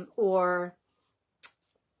 or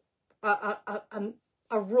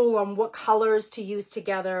a rule on what colors to use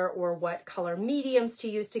together or what color mediums to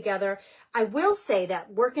use together. I will say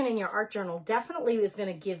that working in your art journal definitely is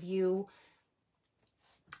going to give you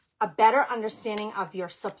a better understanding of your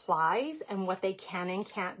supplies and what they can and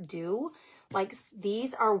can't do. Like,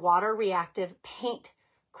 these are water reactive paint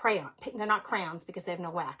crayon. They're not crayons because they have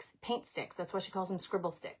no wax. Paint sticks. That's why she calls them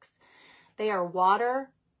scribble sticks. They are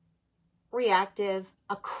water reactive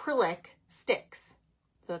acrylic sticks.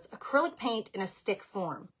 So it's acrylic paint in a stick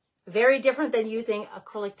form. Very different than using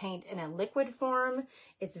acrylic paint in a liquid form.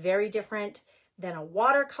 It's very different than a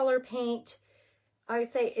watercolor paint. I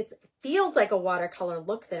would say it feels like a watercolor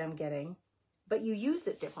look that I'm getting, but you use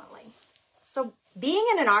it differently. So being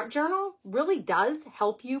in an art journal really does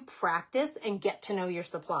help you practice and get to know your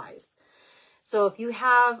supplies. So if you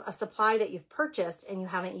have a supply that you've purchased and you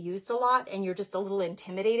haven't used a lot and you're just a little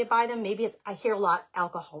intimidated by them, maybe it's, I hear a lot,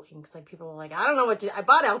 alcohol inks. Like, people are like, I don't know what to do. I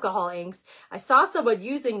bought alcohol inks. I saw someone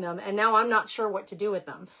using them and now I'm not sure what to do with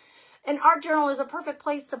them. An art journal is a perfect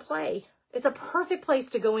place to play. It's a perfect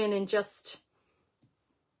place to go in and just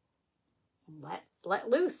let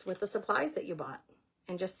loose with the supplies that you bought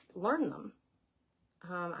and just learn them.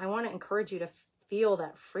 I want to encourage you to feel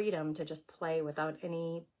that freedom to just play without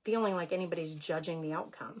any feeling like anybody's judging the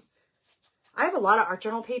outcome. I have a lot of art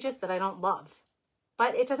journal pages that I don't love,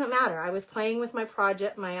 but it doesn't matter. I was playing with my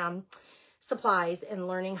project, my supplies, and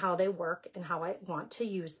learning how they work and how I want to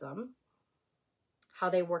use them, how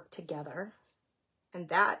they work together. And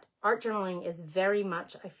that art journaling is very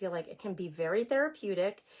much, I feel like it can be very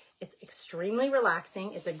therapeutic. It's extremely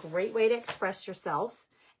relaxing. It's a great way to express yourself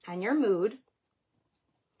and your mood,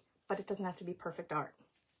 but it doesn't have to be perfect art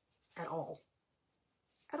at all.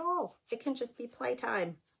 At all. It can just be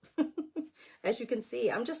playtime. As you can see,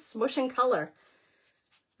 I'm just smushing color.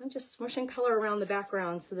 I'm just smushing color around the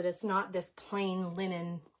background so that it's not this plain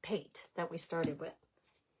linen paint that we started with.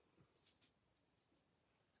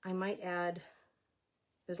 I might add,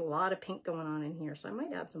 there's a lot of pink going on in here, so I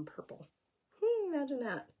might add some purple. Imagine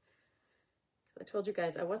that. I told you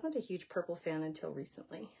guys I wasn't a huge purple fan until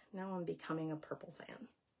recently. Now I'm becoming a purple fan.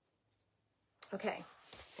 Okay,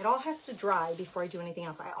 it all has to dry before I do anything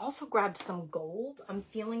else. I also grabbed some gold. I'm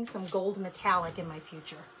feeling some gold metallic in my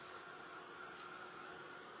future.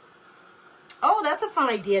 Oh, that's a fun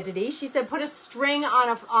idea, Denise. She said put a string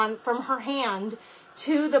on from her hand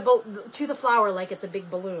to the flower like it's a big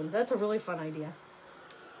balloon. That's a really fun idea.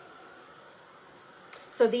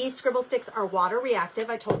 So these scribble sticks are water reactive.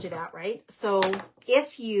 I told you that, right? So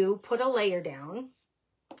if you put a layer down,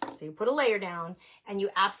 and you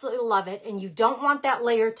absolutely love it and you don't want that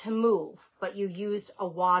layer to move, but you used a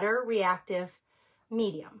water reactive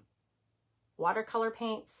medium, watercolor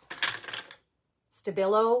paints,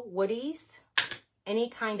 Stabilo woodies, any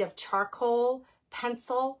kind of charcoal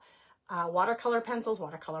pencil, watercolor pencils,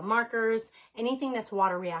 watercolor markers, anything that's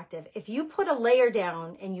water reactive. If you put a layer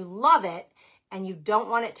down and you love it and you don't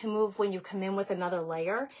want it to move when you come in with another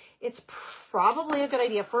layer, it's probably a good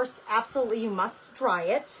idea. First, absolutely, you must dry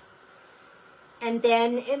it. And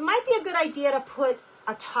then it might be a good idea to put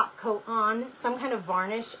a top coat on, some kind of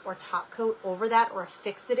varnish or top coat over that, or a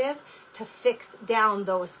fixative to fix down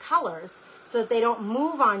those colors so that they don't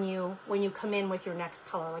move on you when you come in with your next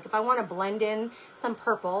color. Like if I want to blend in some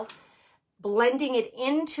purple, blending it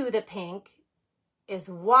into the pink is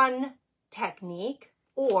one technique,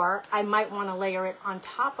 or I might want to layer it on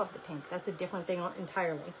top of the pink. That's a different thing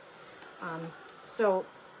entirely. So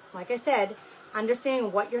like I said,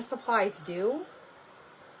 understanding what your supplies do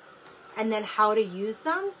and then how to use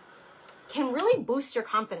them can really boost your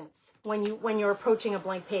confidence when you're approaching a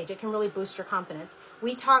blank page. It can really boost your confidence.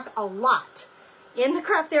 We talk a lot in the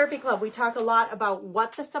Craft Therapy Club. We talk a lot about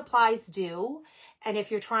what the supplies do, and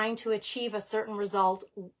if you're trying to achieve a certain result,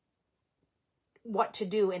 what to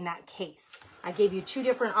do in that case. I gave you two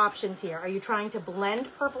different options here. Are you trying to blend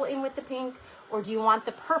purple in with the pink, or do you want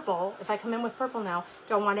the purple, if I come in with purple now,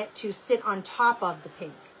 do I want it to sit on top of the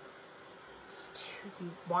pink?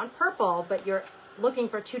 You want purple, but you're looking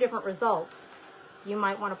for two different results. You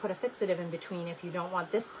might want to put a fixative in between if you don't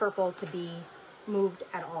want this purple to be moved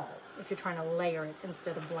at all, if you're trying to layer it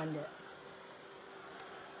instead of blend it.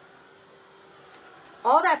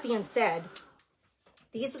 All that being said,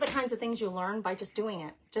 these are the kinds of things you learn by just doing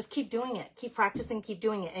it. Just keep doing it. Keep practicing, keep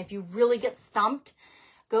doing it. And if you really get stumped,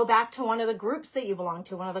 go back to one of the groups that you belong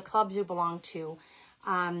to, one of the clubs you belong to,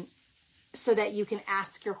 so that you can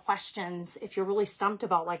ask your questions if you're really stumped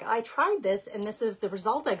about, like, I tried this and this is the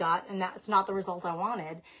result I got and that's not the result I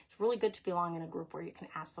wanted. It's really good to belong in a group where you can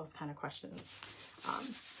ask those kind of questions.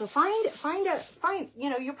 So find, you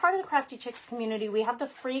know, you're part of the Crafty Chicks community. We have the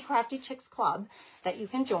free Crafty Chicks Club that you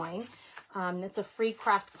can join. It's a free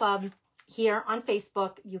craft club here on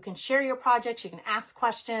Facebook. You can share your projects. You can ask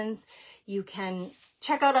questions. You can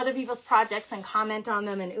check out other people's projects and comment on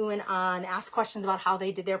them and ooh and ah and ask questions about how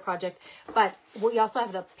they did their project. But we also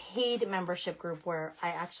have the paid membership group where I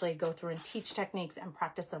actually go through and teach techniques and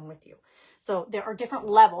practice them with you. So there are different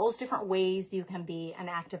levels, different ways you can be an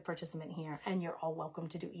active participant here, and you're all welcome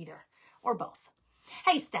to do either or both.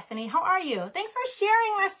 Hey, Stephanie, how are you? Thanks for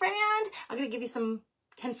sharing, my friend. I'm going to give you some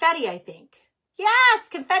confetti, I think. Yes,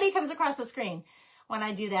 confetti comes across the screen when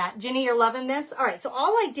I do that. Ginny, you're loving this? All right, so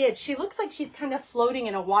all I did, she looks like she's kind of floating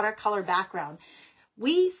in a watercolor background.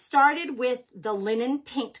 We started with the linen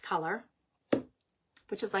paint color,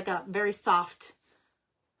 which is like a very soft,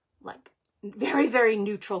 like very, very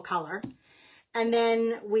neutral color. And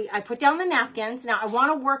then I put down the napkins. Now I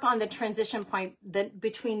want to work on the transition point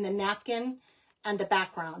between the napkin and the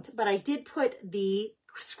background, but I did put the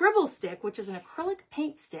scribble stick, which is an acrylic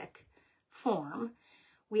paint stick form.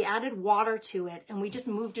 We added water to it and we just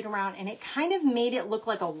moved it around and it kind of made it look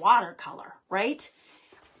like a watercolor, right?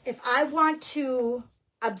 If I want to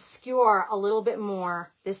obscure a little bit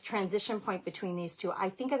more this transition point between these two, I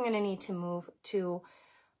think I'm going to need to move to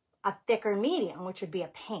a thicker medium, which would be a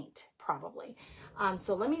paint probably.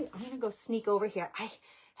 So I'm going to go sneak over here. I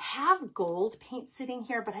have gold paint sitting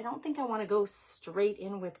here, but I don't think I want to go straight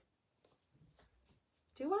in with,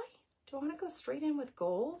 do I want to go straight in with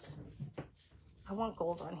gold? I want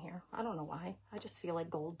gold on here. I don't know why. I just feel like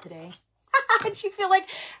gold today. Did you feel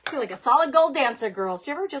like a solid gold dancer, girls?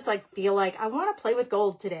 Do you ever just like feel like I want to play with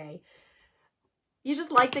gold today? You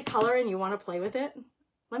just like the color and you want to play with it?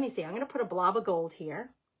 Let me see. I'm going to put a blob of gold here.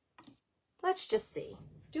 Let's just see.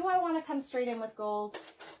 Do I want to come straight in with gold?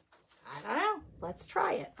 I don't know. Let's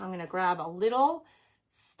try it. I'm going to grab a little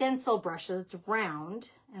stencil brush that's round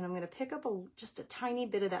and I'm going to pick up just a tiny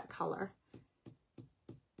bit of that color.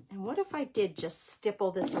 And what if I did just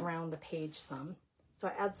stipple this around the page some? So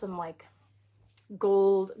I add some like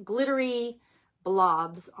gold glittery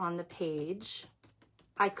blobs on the page.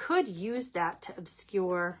 I could use that to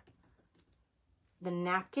obscure the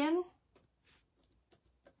napkin.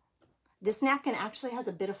 This napkin actually has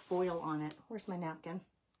a bit of foil on it. Where's my napkin?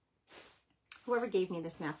 Whoever gave me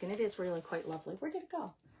this napkin, it is really quite lovely. Where did it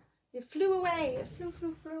go? It flew away. It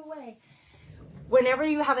flew away. Whenever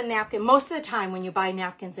you have a napkin, most of the time when you buy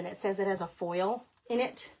napkins and it says it has a foil in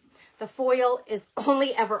it, the foil is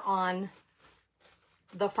only ever on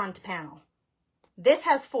the front panel. This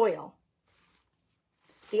has foil.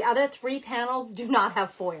 The other 3 panels do not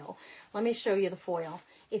have foil. Let me show you the foil.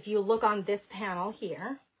 If you look on this panel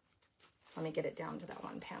here, let me get it down to that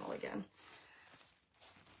one panel again.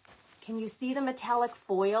 Can you see the metallic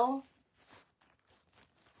foil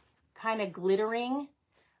kind of glittering?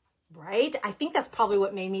 Right? I think that's probably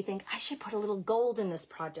what made me think I should put a little gold in this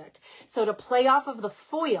project. So to play off of the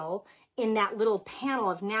foil in that little panel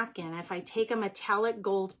of napkin, if I take a metallic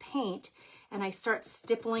gold paint and I start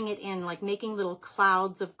stippling it in, like making little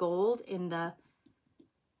clouds of gold in the,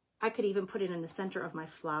 I could even put it in the center of my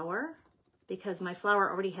flower because my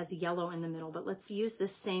flower already has yellow in the middle, but let's use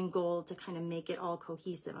this same gold to kind of make it all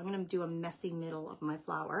cohesive. I'm going to do a messy middle of my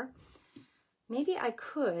flower. Maybe I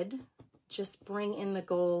could just bring in the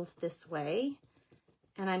gold this way,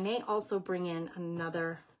 and I may also bring in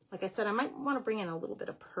another, like I said, I might want to bring in a little bit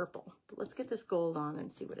of purple, but let's get this gold on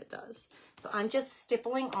and see what it does. So I'm just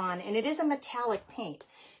stippling on, and it is a metallic paint,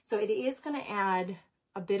 so it is going to add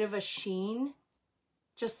a bit of a sheen,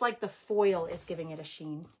 just like the foil is giving it a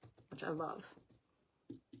sheen, which I love.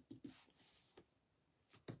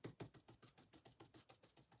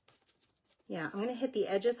 Yeah, I'm going to hit the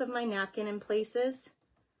edges of my napkin in places,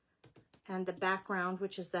 and the background,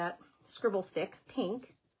 which is that scribble stick,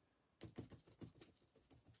 pink.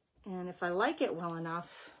 And if I like it well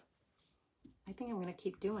enough, I think I'm going to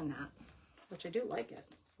keep doing that, which I do like it.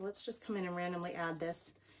 So let's just come in and randomly add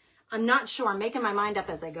this. I'm not sure. I'm making my mind up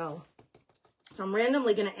as I go. So I'm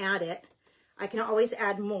randomly going to add it. I can always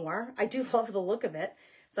add more. I do love the look of it,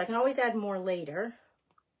 so I can always add more later.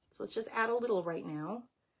 So let's just add a little right now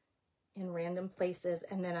in random places.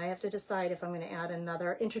 And then I have to decide if I'm going to add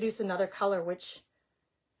another, introduce another color, which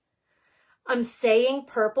I'm saying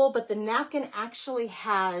purple, but the napkin actually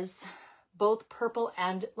has both purple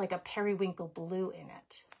and like a periwinkle blue in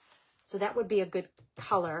it. So that would be a good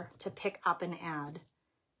color to pick up and add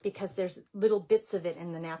because there's little bits of it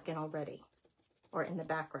in the napkin already or in the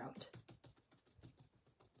background.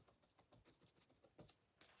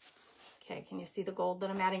 Okay, can you see the gold that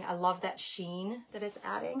I'm adding? I love that sheen that it's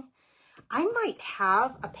adding. I might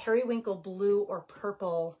have a periwinkle blue or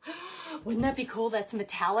purple. Wouldn't that be cool? That's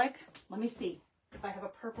metallic. Let me see if I have a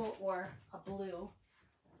purple or a blue.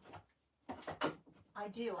 I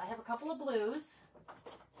do. I have a couple of blues.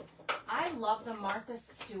 I love the Martha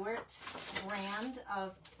Stewart brand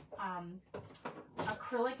of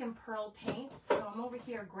acrylic and pearl paints. So I'm over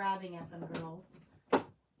here grabbing at them, girls.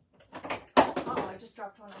 Uh-oh, I just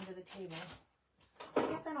dropped one under the table. I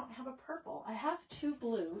guess I don't have a purple. I have two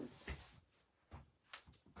blues.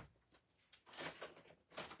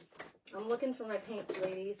 I'm looking for my paints,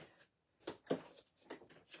 ladies.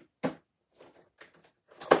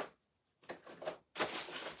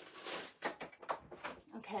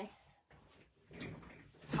 Okay.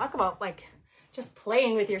 Talk about like just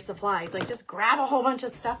playing with your supplies. Like just grab a whole bunch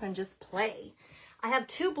of stuff and just play. I have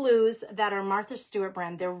two blues that are Martha Stewart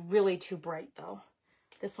brand. They're really too bright though.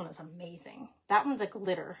 This one is amazing. That one's a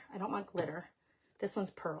glitter. I don't want glitter. This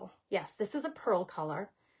one's pearl. Yes, this is a pearl color.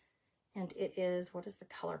 And it is, what is the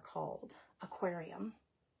color called? Aquarium.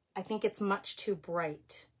 I think it's much too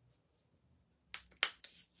bright.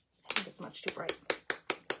 I think it's much too bright.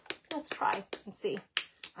 Let's try and see.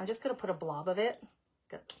 I'm just going to put a blob of it.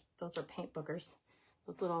 Good. Those are paint boogers.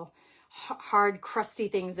 Those little hard, crusty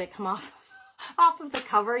things that come off of the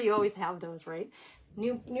cover. You always have those, right?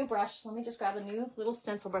 New brush. Let me just grab a new little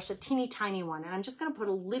stencil brush, a teeny tiny one. And I'm just going to put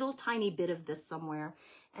a little tiny bit of this somewhere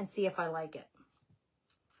and see if I like it.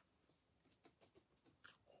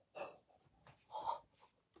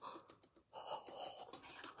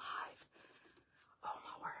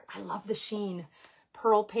 I love the sheen.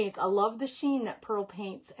 Pearl paints. I love the sheen that pearl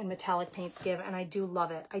paints and metallic paints give, and I do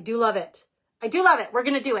love it. I do love it. I do love it. We're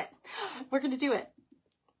going to do it. We're going to do it.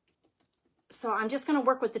 So I'm just going to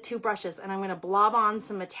work with the two brushes, and I'm going to blob on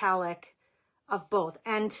some metallic of both.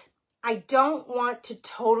 And I don't want to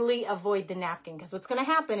totally avoid the napkin, because what's going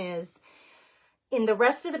to happen is in the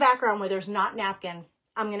rest of the background where there's not napkin,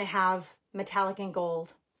 I'm going to have metallic and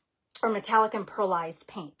gold or metallic and pearlized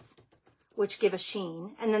paints, which give a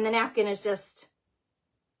sheen. And then the napkin is just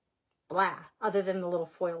blah, other than the little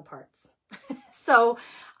foil parts. So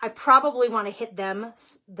I probably want to hit them,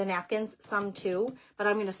 the napkins, some too, but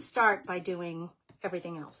I'm going to start by doing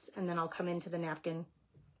everything else. And then I'll come into the napkin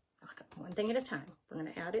one thing at a time. We're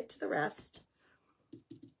going to add it to the rest.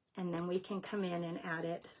 And then we can come in and add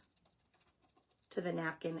it to the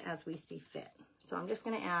napkin as we see fit. So I'm just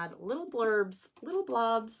going to add little blurbs, little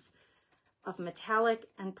blobs of metallic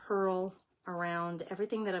and pearl around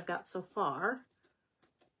everything that I've got so far.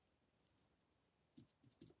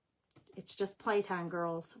 It's just playtime,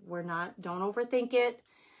 girls. Don't overthink it.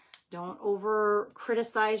 Don't over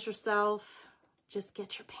criticize yourself. Just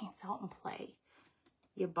get your paints out and play.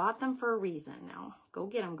 You bought them for a reason now. Go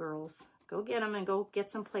get them, girls. Go get them and go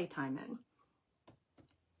get some playtime in.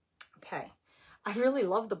 Okay. I really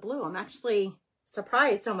love the blue. I'm actually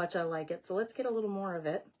surprised how much I like it. So let's get a little more of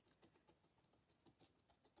it.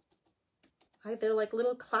 They're like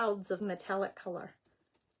little clouds of metallic color.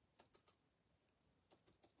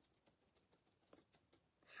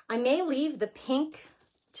 I may leave the pink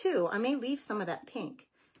too. I may leave some of that pink.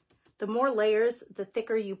 The more layers, the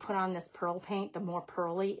thicker you put on this pearl paint, the more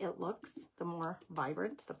pearly it looks, the more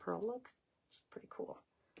vibrant the pearl looks. It's pretty cool.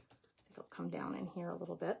 I think I'll come down in here a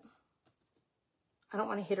little bit. I don't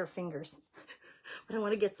want to hit her fingers, but I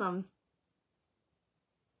want to get some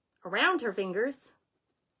around her fingers.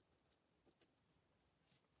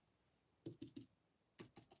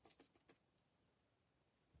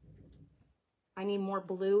 I need more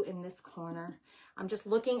blue in this corner. I'm just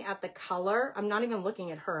looking at the color. I'm not even looking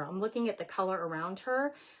at her. I'm looking at the color around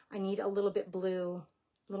her. I need a little bit blue,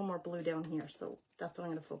 a little more blue down here. So that's what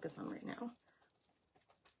I'm going to focus on right now.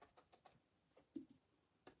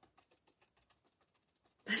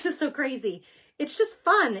 This is so crazy. It's just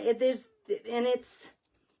fun. It's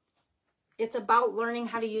about learning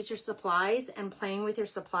how to use your supplies and playing with your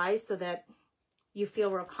supplies so that you feel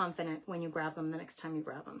real confident when you grab them the next time you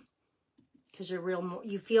grab them. Because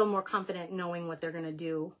you feel more confident knowing what they're going to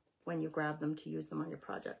do when you grab them to use them on your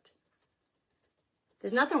project.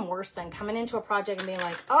 There's nothing worse than coming into a project and being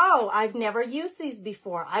like, oh, I've never used these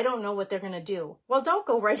before. I don't know what they're going to do. Well, don't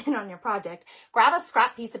go right in on your project. Grab a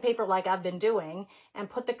scrap piece of paper like I've been doing and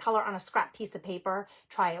put the color on a scrap piece of paper.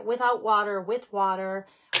 Try it without water, with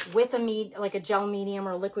like a gel medium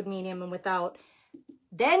or a liquid medium and without.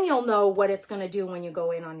 Then you'll know what it's going to do when you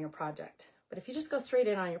go in on your project. But if you just go straight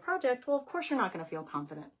in on your project, well, of course you're not going to feel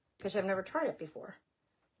confident because you've never tried it before.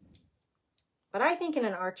 But I think in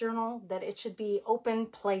an art journal that it should be open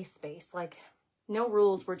play space, like no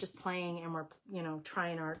rules. We're just playing and we're,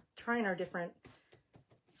 trying our different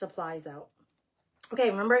supplies out.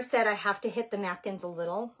 Okay, remember I said I have to hit the napkins a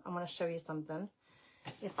little. I want to show you something.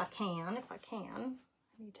 If I can. I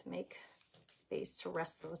need to make space to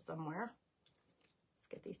rest those somewhere. Let's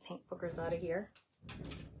get these paint boogers out of here.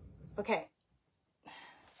 Okay.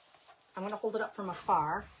 I'm going to hold it up from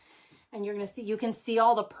afar and you're going to see, you can see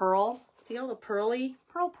all the pearl. See all the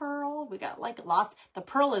pearl. We got like lots. The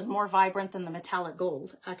pearl is more vibrant than the metallic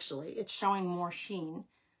gold. Actually, it's showing more sheen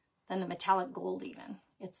than the metallic gold even.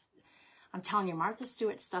 I'm telling you, Martha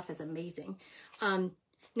Stewart stuff is amazing.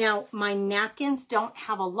 Now my napkins don't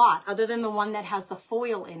have a lot other than the one that has the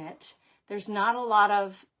foil in it. There's not a lot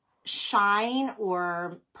of shine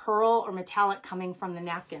or pearl or metallic coming from the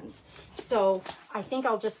napkins. So I think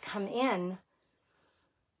I'll just come in.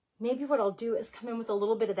 Maybe what I'll do is come in with a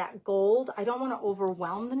little bit of that gold. I don't want to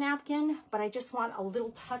overwhelm the napkin, but I just want a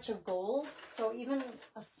little touch of gold. So even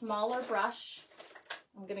a smaller brush,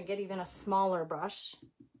 I'm going to get even a smaller brush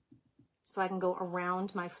so I can go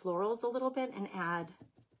around my florals a little bit and add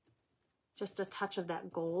just a touch of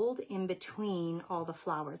that gold in between all the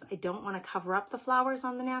flowers. I don't want to cover up the flowers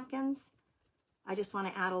on the napkins. I just want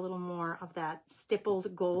to add a little more of that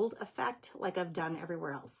stippled gold effect like I've done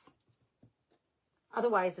everywhere else.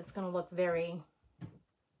 Otherwise, it's going to look it's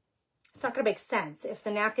not going to make sense. If the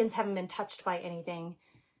napkins haven't been touched by anything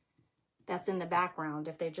that's in the background,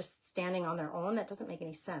 if they're just standing on their own, that doesn't make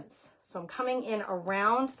any sense. So I'm coming in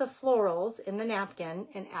around the florals in the napkin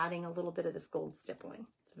and adding a little bit of this gold stippling.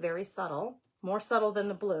 Very subtle, more subtle than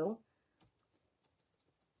the blue,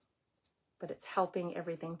 but it's helping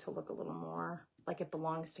everything to look a little more like it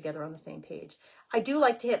belongs together on the same page. I do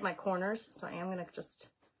like to hit my corners, so I am going to just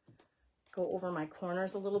go over my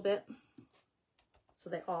corners a little bit so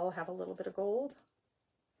they all have a little bit of gold.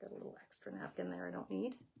 Got a little extra napkin there I don't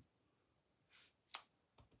need.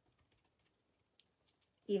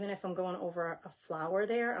 Even if I'm going over a flower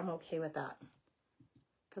there, I'm okay with that,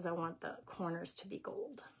 because I want the corners to be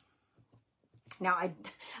gold. Now, I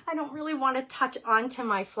don't really want to touch onto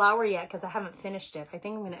my flower yet because I haven't finished it. I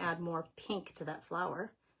think I'm going to add more pink to that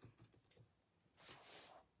flower.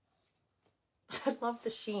 I love the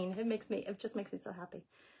sheen. It just makes me so happy.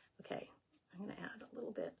 Okay, I'm going to add a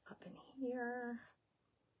little bit up in here.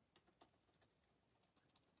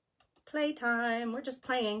 Playtime. We're just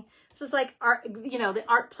playing. This is like art, the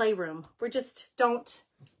art playroom. We're just, don't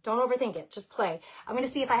overthink it. Just play. I'm going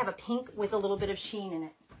to see if I have a pink with a little bit of sheen in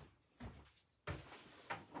it.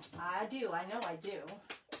 I do. I know I do.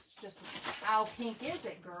 Just how pink is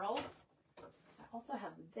it, girls? I also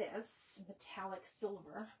have this metallic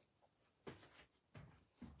silver.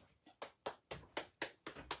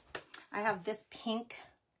 I have this pink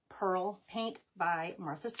pearl paint by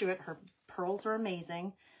Martha Stewart. Her pearls are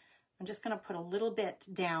amazing. I'm just going to put a little bit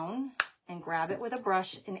down and grab it with a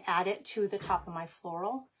brush and add it to the top of my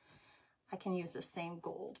floral. I can use the same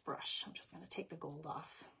gold brush. I'm just going to take the gold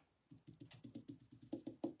off.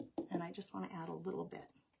 And I just want to add a little bit.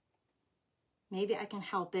 Maybe I can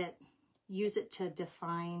help it, use it to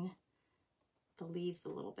define the leaves a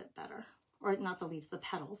little bit better. Or not the leaves, the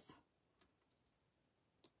petals.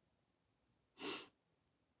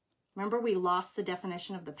 Remember, we lost the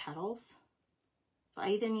definition of the petals. So I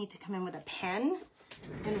either need to come in with a pen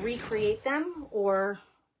and recreate them, or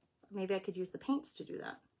maybe I could use the paints to do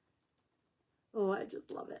that. Oh, I just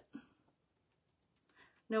love it.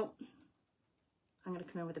 Nope. I'm going to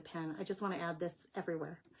come in with a pen. I just want to add this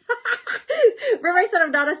everywhere. Remember I said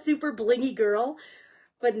I'm not a super blingy girl,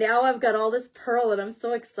 but now I've got all this pearl and I'm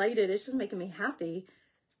so excited. It's just making me happy.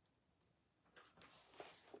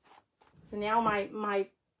 So now my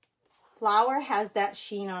flower has that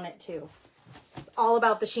sheen on it too. It's all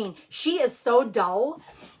about the sheen. She is so dull.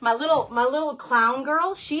 My little clown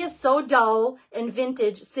girl, she is so dull and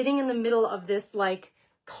vintage, sitting in the middle of this like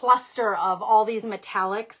cluster of all these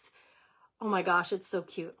metallics. Oh my gosh, it's so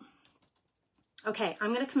cute. Okay,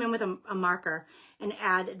 I'm going to come in with a marker and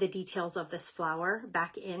add the details of this flower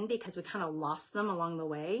back in because we kind of lost them along the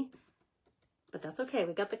way. But that's okay.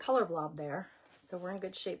 We got the color blob there, so we're in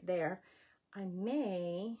good shape there. I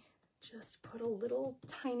may just put a little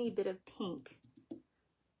tiny bit of pink.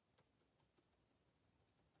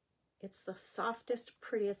 It's the softest,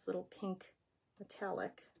 prettiest little pink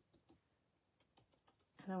metallic.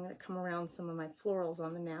 And I'm going to come around some of my florals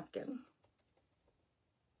on the napkin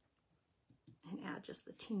and add just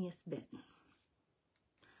the teeniest bit.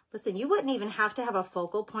 Listen, you wouldn't even have to have a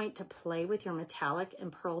focal point to play with your metallic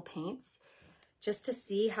and pearl paints, just to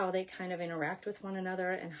see how they kind of interact with one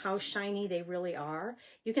another and how shiny they really are.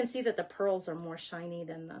 You can see that the pearls are more shiny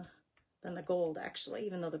than the gold, actually,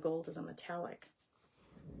 even though the gold is a metallic.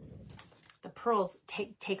 The pearls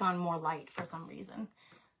take on more light for some reason.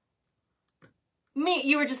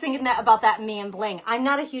 You were just thinking about that me and bling. I'm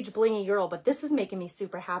not a huge blingy girl, but this is making me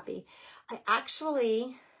super happy. I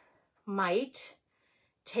actually might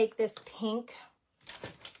take this pink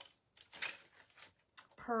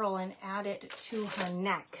pearl and add it to her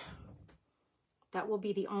neck. That will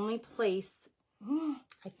be the only place,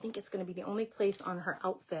 I think it's going to be the only place on her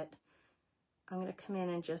outfit. I'm going to come in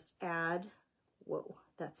and just add, whoa,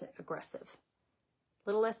 that's it, aggressive. A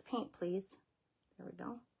little less paint, please. There we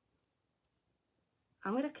go.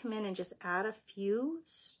 I'm going to come in and just add a few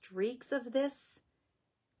streaks of this.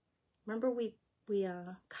 Remember we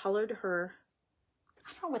colored her,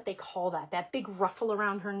 I don't know what they call that big ruffle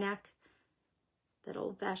around her neck that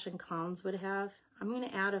old-fashioned clowns would have. I'm going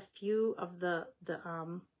to add a few of the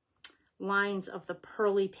lines of the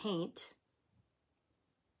pearly paint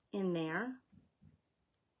in there.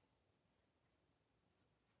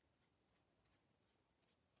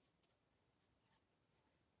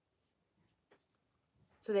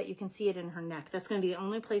 So that you can see it in her neck. That's going to be the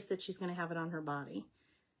only place that she's going to have it on her body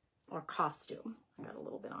or costume. I got a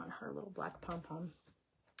little bit on her little black pom-pom.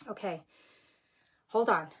 Okay, hold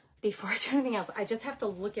on. Before I do anything else, I just have to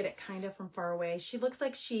look at it kind of from far away. She looks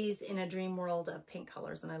like she's in a dream world of pink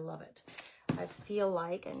colors, and I love it. I feel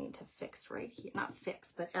like I need to fix right here. Not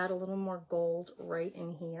fix, but add a little more gold right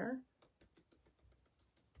in here.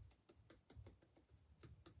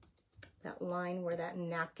 That line where that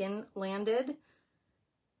napkin landed.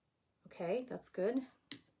 Okay, that's good.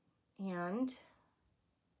 And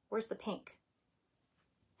where's the pink?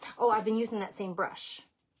 Oh, I've been using that same brush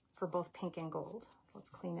for both pink and gold. Let's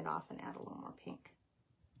clean it off and add a little more pink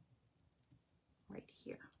right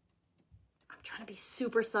here. I'm trying to be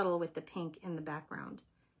super subtle with the pink in the background.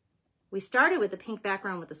 We started with the pink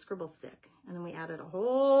background with the scribble stick, and then we added a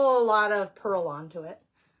whole lot of pearl onto it.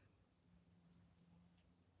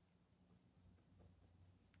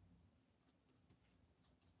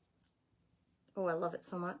 Oh, I love it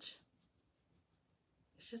so much.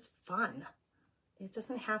 It's just fun. It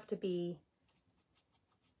doesn't have to be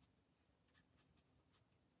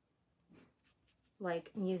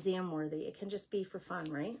like museum worthy. It can just be for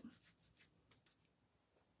fun, right?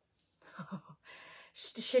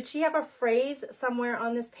 Should she have a phrase somewhere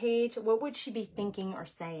on this page? What would she be thinking or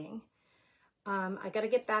saying? I got to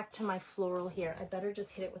get back to my floral here. I better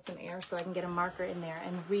just hit it with some air so I can get a marker in there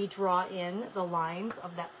and redraw in the lines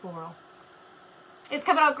of that floral. It's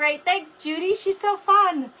coming out great. Thanks, Judy. She's so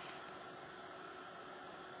fun.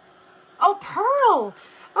 Oh, Pearl.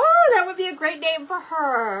 Oh, that would be a great name for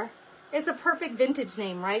her. It's a perfect vintage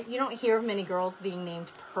name, right? You don't hear of many girls being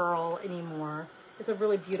named Pearl anymore. It's a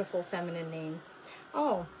really beautiful feminine name.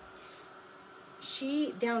 Oh,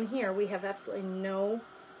 down here, we have absolutely no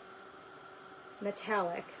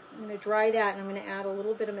metallic. I'm going to dry that, and I'm going to add a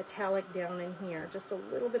little bit of metallic down in here. Just a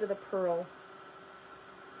little bit of the pearl,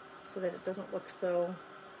 so that it doesn't look so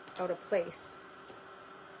out of place.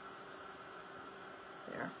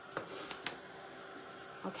 There.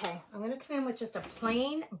 Okay, I'm going to come in with just a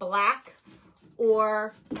plain black,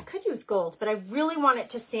 or I could use gold, but I really want it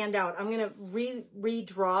to stand out. I'm going to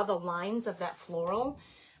redraw the lines of that floral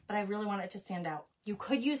but I really want it to stand out. You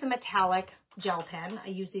could use a metallic gel pen. I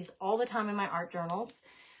use these all the time in my art journals,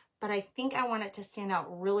 but I think I want it to stand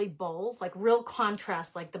out really bold, like real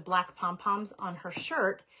contrast, like the black pom-poms on her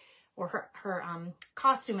shirt or her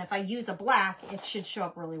costume. If I use a black, it should show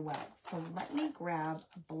up really well. So let me grab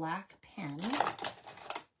a black pen. Let's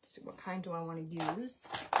see, what kind do I want to use?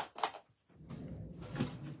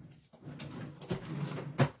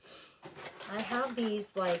 I have these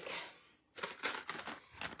like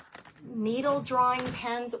needle drawing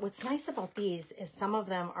pens. What's nice about these is some of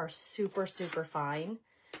them are super, super fine.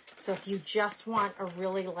 So if you just want a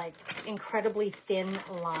really like incredibly thin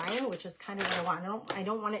line, which is kind of what I want. I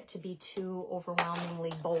don't want it to be too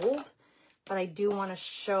overwhelmingly bold, but I do want to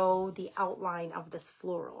show the outline of this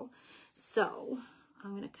floral. So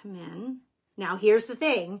I'm going to come in. Now here's the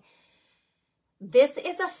thing. This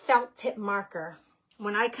is a felt tip marker.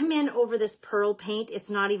 When I come in over this pearl paint, it's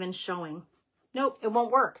not even showing. Nope, it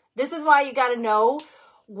won't work. This is why you got to know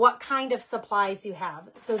what kind of supplies you have.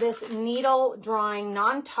 So this needle drawing,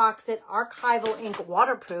 non-toxic, archival ink,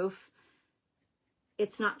 waterproof,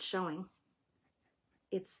 it's not showing.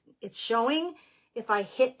 It's showing if I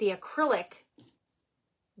hit the acrylic,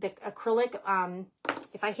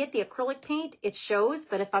 if I hit the acrylic paint, it shows,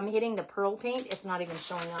 but if I'm hitting the pearl paint, it's not even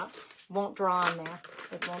showing up. Won't draw on there.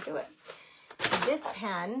 It won't do it. This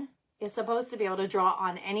pen is supposed to be able to draw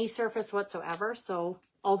on any surface whatsoever. So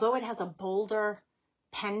although it has a bolder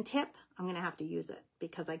pen tip, I'm going to have to use it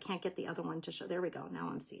because I can't get the other one to show. There we go. Now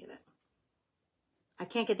I'm seeing it. I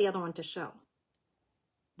can't get the other one to show.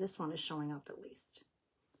 This one is showing up at least.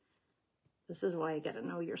 This is why you got to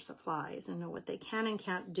know your supplies and know what they can and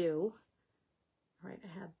can't do. All right,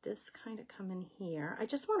 I had this kind of come in here. I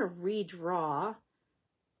just want to redraw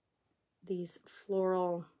these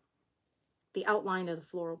floral, the outline of the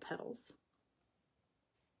floral petals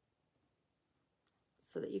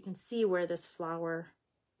so that you can see where this flower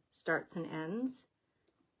starts and ends.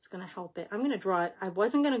 It's going to help it. I'm going to draw it. I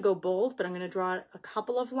wasn't going to go bold, but I'm going to draw a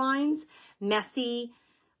couple of lines, messy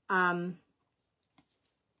lines,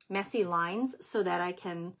 so that I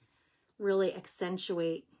can really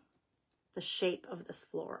accentuate the shape of this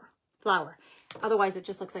flower. Otherwise, it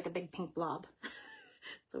just looks like a big pink blob.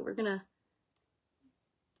 So we're going to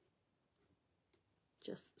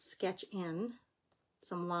just sketch in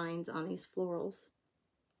some lines on these floral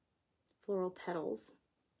petals.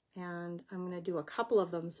 And I'm going to do a couple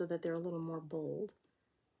of them so that they're a little more bold.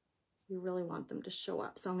 You really want them to show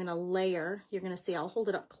up. So I'm going to layer. You're going to see, I'll hold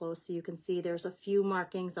it up close so you can see there's a few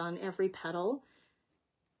markings on every petal.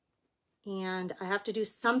 And I have to do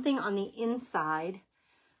something on the inside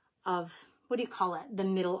of, what do you call it? The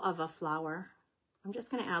middle of a flower. I'm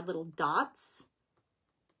just going to add little dots,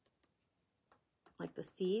 like the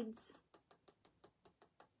seeds.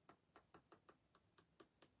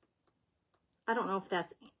 I don't know if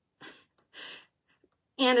that's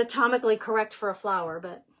anatomically correct for a flower,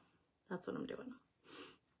 but that's what I'm doing.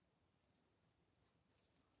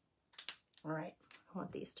 All right, I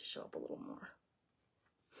want these to show up a little more.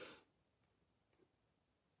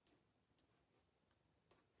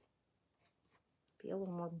 Be a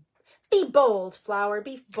little more, be bold, flower,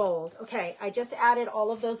 be bold. Okay, I just added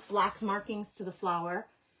all of those black markings to the flower.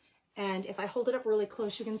 And if I hold it up really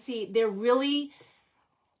close, you can see they're really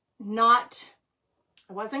not,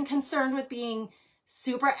 I wasn't concerned with being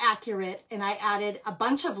super accurate, and I added a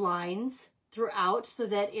bunch of lines throughout so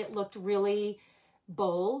that it looked really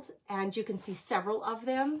bold, and you can see several of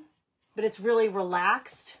them, but it's really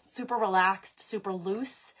relaxed, super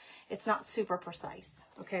loose. It's not super precise.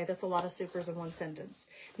 Okay, that's a lot of supers in one sentence.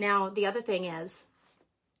 Now, the other thing is,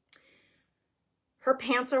 her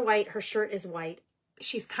pants are white, her shirt is white.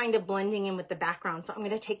 She's kind of blending in with the background. So I'm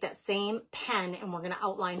going to take that same pen and we're going to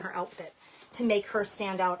outline her outfit to make her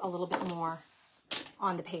stand out a little bit more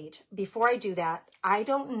on the page. Before I do that, I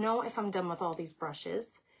don't know if I'm done with all these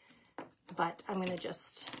brushes, but I'm going to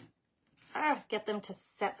just get them to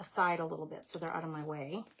set aside a little bit so they're out of my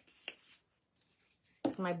way.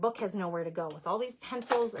 Because my book has nowhere to go with all these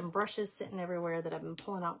pencils and brushes sitting everywhere that I've been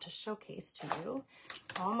pulling out to showcase to you.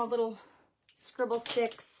 All my little scribble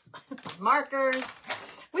sticks, markers.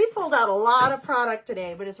 We pulled out a lot of product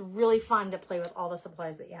today, but it's really fun to play with all the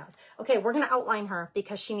supplies that you have. Okay, we're going to outline her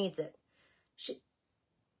because she needs it.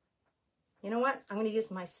 You know what? I'm going to use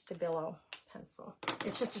my Stabilo pencil.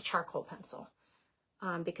 It's just a charcoal pencil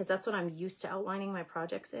because that's what I'm used to outlining my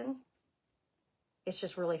projects in. It's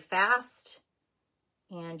just really fast,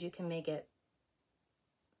 and you can make it,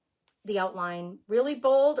 the outline really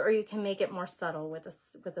bold, or you can make it more subtle with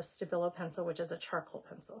a Stabilo pencil, which is a charcoal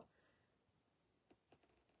pencil.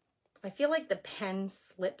 I feel like the pen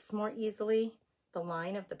slips more easily the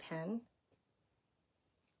line of the pen,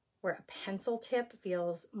 where a pencil tip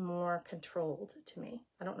feels more controlled to me.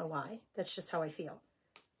 I don't know why. That's just how I feel.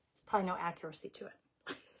 It's probably no accuracy to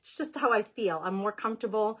it. It's just how I feel. I'm more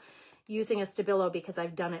comfortable using a Stabilo because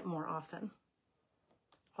I've done it more often.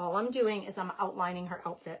 All I'm doing is I'm outlining her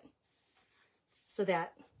outfit so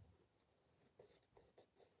that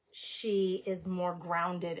she is more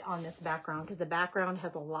grounded on this background, because the background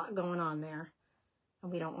has a lot going on there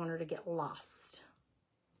and we don't want her to get lost.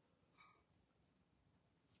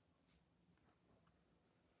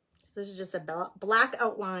 So this is just a black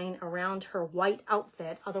outline around her white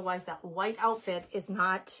outfit. Otherwise, that white outfit is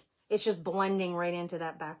not, it's just blending right into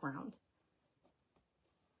that background.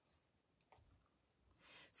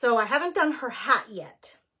 So I haven't done her hat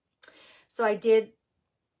yet. So I did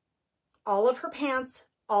all of her pants,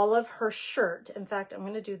 all of her shirt. In fact, I'm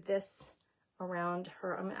going to do this around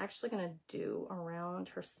her. I'm actually going to do around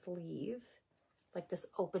her sleeve, like this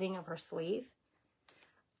opening of her sleeve.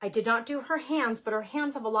 I did not do her hands, but her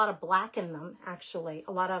hands have a lot of black in them, actually.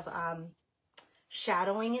 A lot of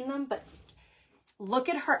shadowing in them. But look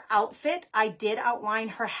at her outfit. I did outline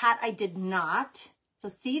her hat. I did not. So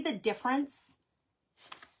see the difference?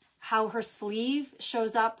 How her sleeve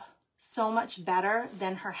shows up so much better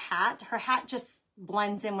than her hat. Her hat just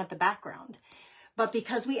blends in with the background. But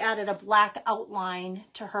because we added a black outline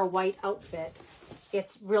to her white outfit,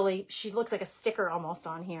 it's really, she looks like a sticker almost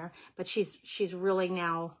on here, but she's really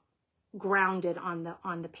now grounded on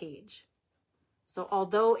the page. So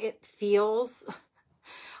although it feels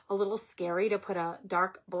a little scary to put a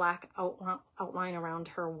dark black outline around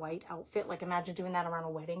her white outfit, like imagine doing that around a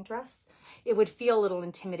wedding dress, it would feel a little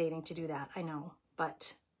intimidating to do that, I know,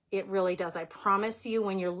 but it really does. I promise you,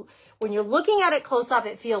 when you're looking at it close up,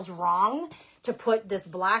 it feels wrong to put this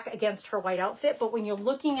black against her white outfit. But when you're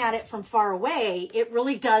looking at it from far away, it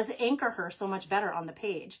really does anchor her so much better on the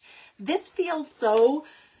page. This feels so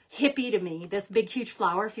hippie to me. This big, huge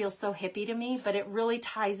flower feels so hippie to me, but it really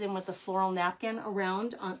ties in with the floral napkin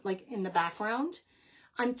around, like in the background.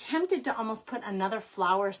 I'm tempted to almost put another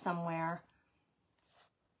flower somewhere,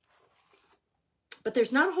 but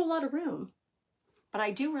there's not a whole lot of room. But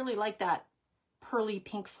I do really like that pearly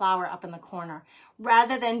pink flower up in the corner.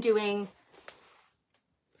 Rather than doing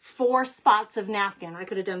 4 spots of napkin, I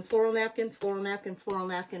could have done floral napkin, floral napkin, floral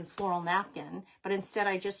napkin, floral napkin. But instead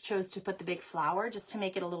I just chose to put the big flower just to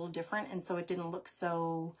make it a little different. And so it didn't look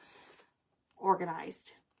so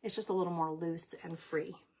organized. It's just a little more loose and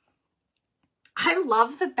free. I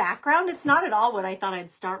love the background. It's not at all what I thought I'd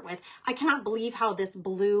start with. I cannot believe how this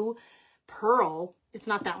blue pearl, it's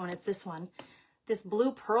not that one, it's this one. This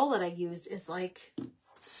blue pearl that I used is like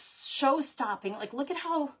show-stopping. Like, look at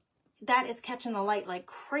how that is catching the light like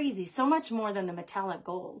crazy. So much more than the metallic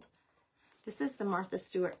gold. This is the Martha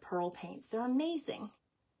Stewart pearl paints. They're amazing.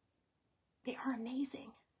 They are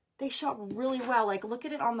amazing. They show up really well. Like, look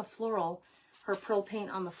at it on the floral, her pearl paint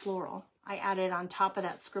on the floral. I added on top of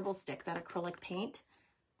that scribble stick, that acrylic paint.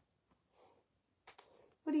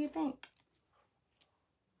 What do you think?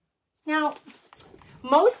 Now,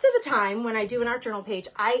 most of the time when I do an art journal page,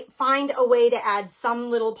 I find a way to add some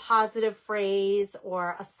little positive phrase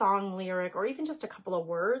or a song lyric or even just a couple of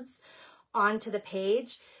words onto the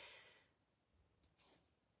page.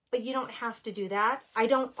 But you don't have to do that. I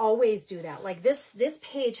don't always do that. Like this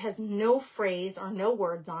page has no phrase or no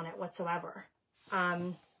words on it whatsoever.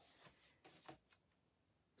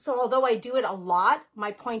 So although I do it a lot,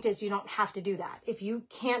 my point is you don't have to do that. If you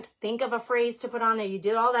can't think of a phrase to put on there, you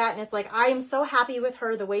did all that, and it's like, I am so happy with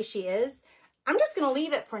her the way she is, I'm just going to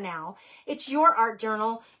leave it for now. It's your art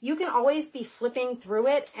journal. You can always be flipping through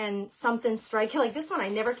it and something strike you. Like this one, I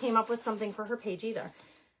never came up with something for her page either.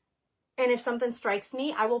 And if something strikes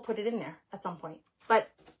me, I will put it in there at some point. But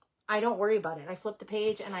I don't worry about it. I flip the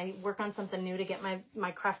page and I work on something new to get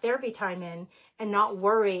my craft therapy time in and not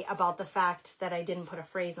worry about the fact that I didn't put a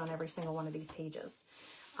phrase on every single one of these pages.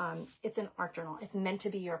 It's an art journal. It's meant to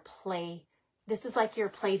be your play. This is like your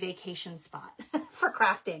play vacation spot for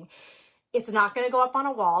crafting. It's not going to go up on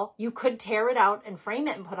a wall. You could tear it out and frame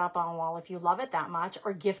it and put it up on a wall if you love it that much,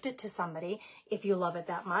 or gift it to somebody if you love it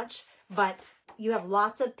that much. But you have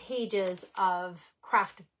lots of pages of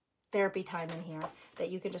craft therapy time in here that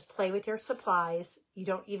you can just play with your supplies. You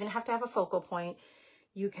don't even have to have a focal point.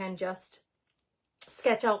 You can just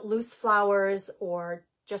sketch out loose flowers or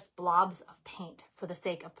just blobs of paint for the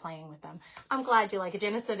sake of playing with them. I'm glad you like it.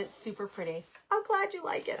 Jenna said it's super pretty. I'm glad you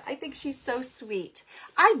like it. I think she's so sweet.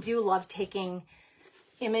 I do love taking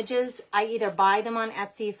images. I either buy them on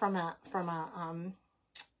Etsy from a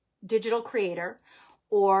digital creator,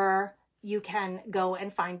 or you can go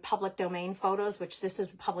and find public domain photos, which this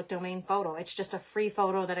is a public domain photo. It's just a free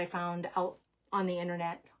photo that I found out on the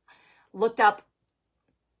internet. Looked up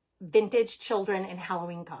vintage children in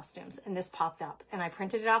Halloween costumes, and this popped up, and I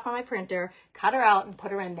printed it off on my printer, cut her out and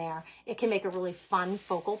put her in there. It can make a really fun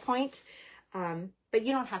focal point, but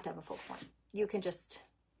you don't have to have a focal point. You can just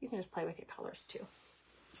play with your colors too.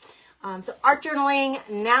 So art journaling,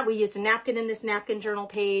 now we used a napkin in this napkin journal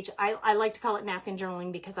page. I like to call it napkin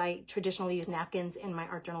journaling because I traditionally use napkins in my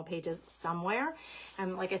art journal pages somewhere.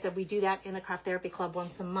 And like I said, we do that in the Craft Therapy Club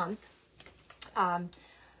once a month. But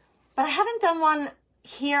I haven't done one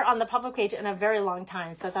here on the public page in a very long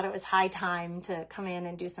time. So I thought it was high time to come in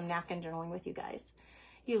and do some napkin journaling with you guys.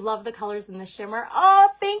 You love the colors in the shimmer. Oh,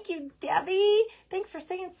 thank you, Debbie. Thanks for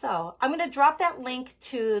saying so. I'm going to drop that link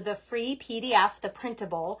to the free PDF, the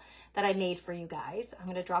printable, that I made for you guys. I'm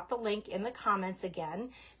going to drop the link in the comments again.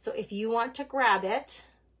 So if you want to grab it,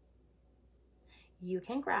 you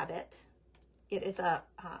can grab it. It is a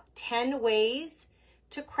 10 ways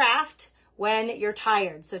to craft when you're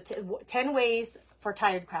tired. So 10 ways for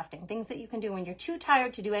tired crafting, things that you can do when you're too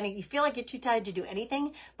tired to do you feel like you're too tired to do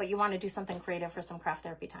anything, but you want to do something creative for some craft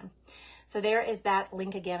therapy time. So there is that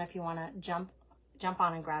link again. If you want to jump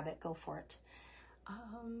on and grab it, go for it.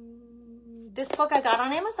 This book I got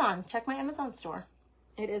on Amazon. Check my Amazon store.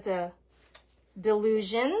 It is a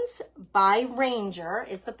Delusions by Ranger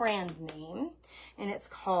is the brand name, and it's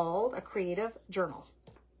called A Creative Journal.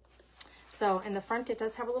 So in the front, it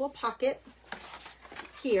does have a little pocket.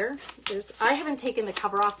 Here, I haven't taken the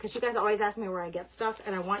cover off because you guys always ask me where I get stuff,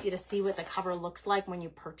 and I want you to see what the cover looks like when you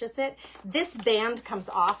purchase it. This band comes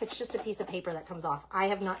off. It's just a piece of paper that comes off. I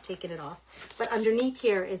have not taken it off. But underneath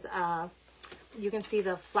here is, you can see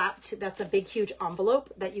the flap. That's a big, huge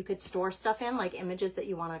envelope that you could store stuff in, like images that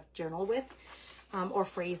you want to journal with, or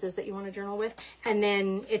phrases that you want to journal with. And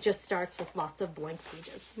then it just starts with lots of blank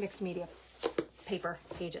pages, mixed media paper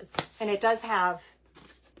pages. And it does have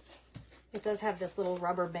this little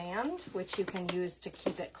rubber band, which you can use to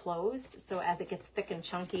keep it closed. So as it gets thick and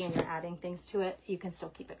chunky and you're adding things to it, you can still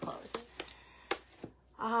keep it closed.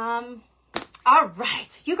 All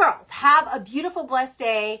right, you girls, have a beautiful, blessed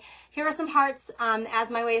day. Here are some hearts as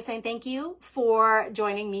my way of saying thank you for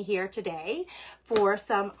joining me here today for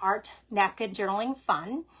some art napkin journaling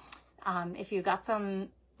fun. If you got some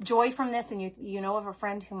joy from this and you know of a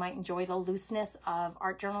friend who might enjoy the looseness of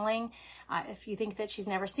art journaling, if you think that she's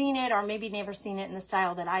never seen it or maybe never seen it in the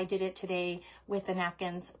style that I did it today with the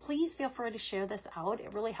napkins, please feel free to share this out.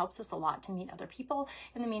 It really helps us a lot to meet other people.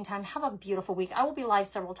 In the meantime, have a beautiful week. I will be live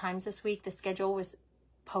several times this week. The schedule was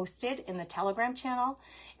posted in the Telegram channel.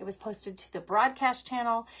 It was posted to the broadcast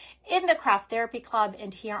channel, in the Craft Therapy Club,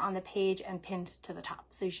 and here on the page and pinned to the top.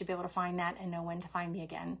 So you should be able to find that and know when to find me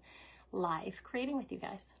again live creating with you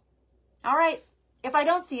guys. All right. If I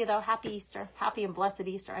don't see you though, happy Easter. Happy and blessed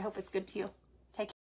Easter. I hope it's good to you.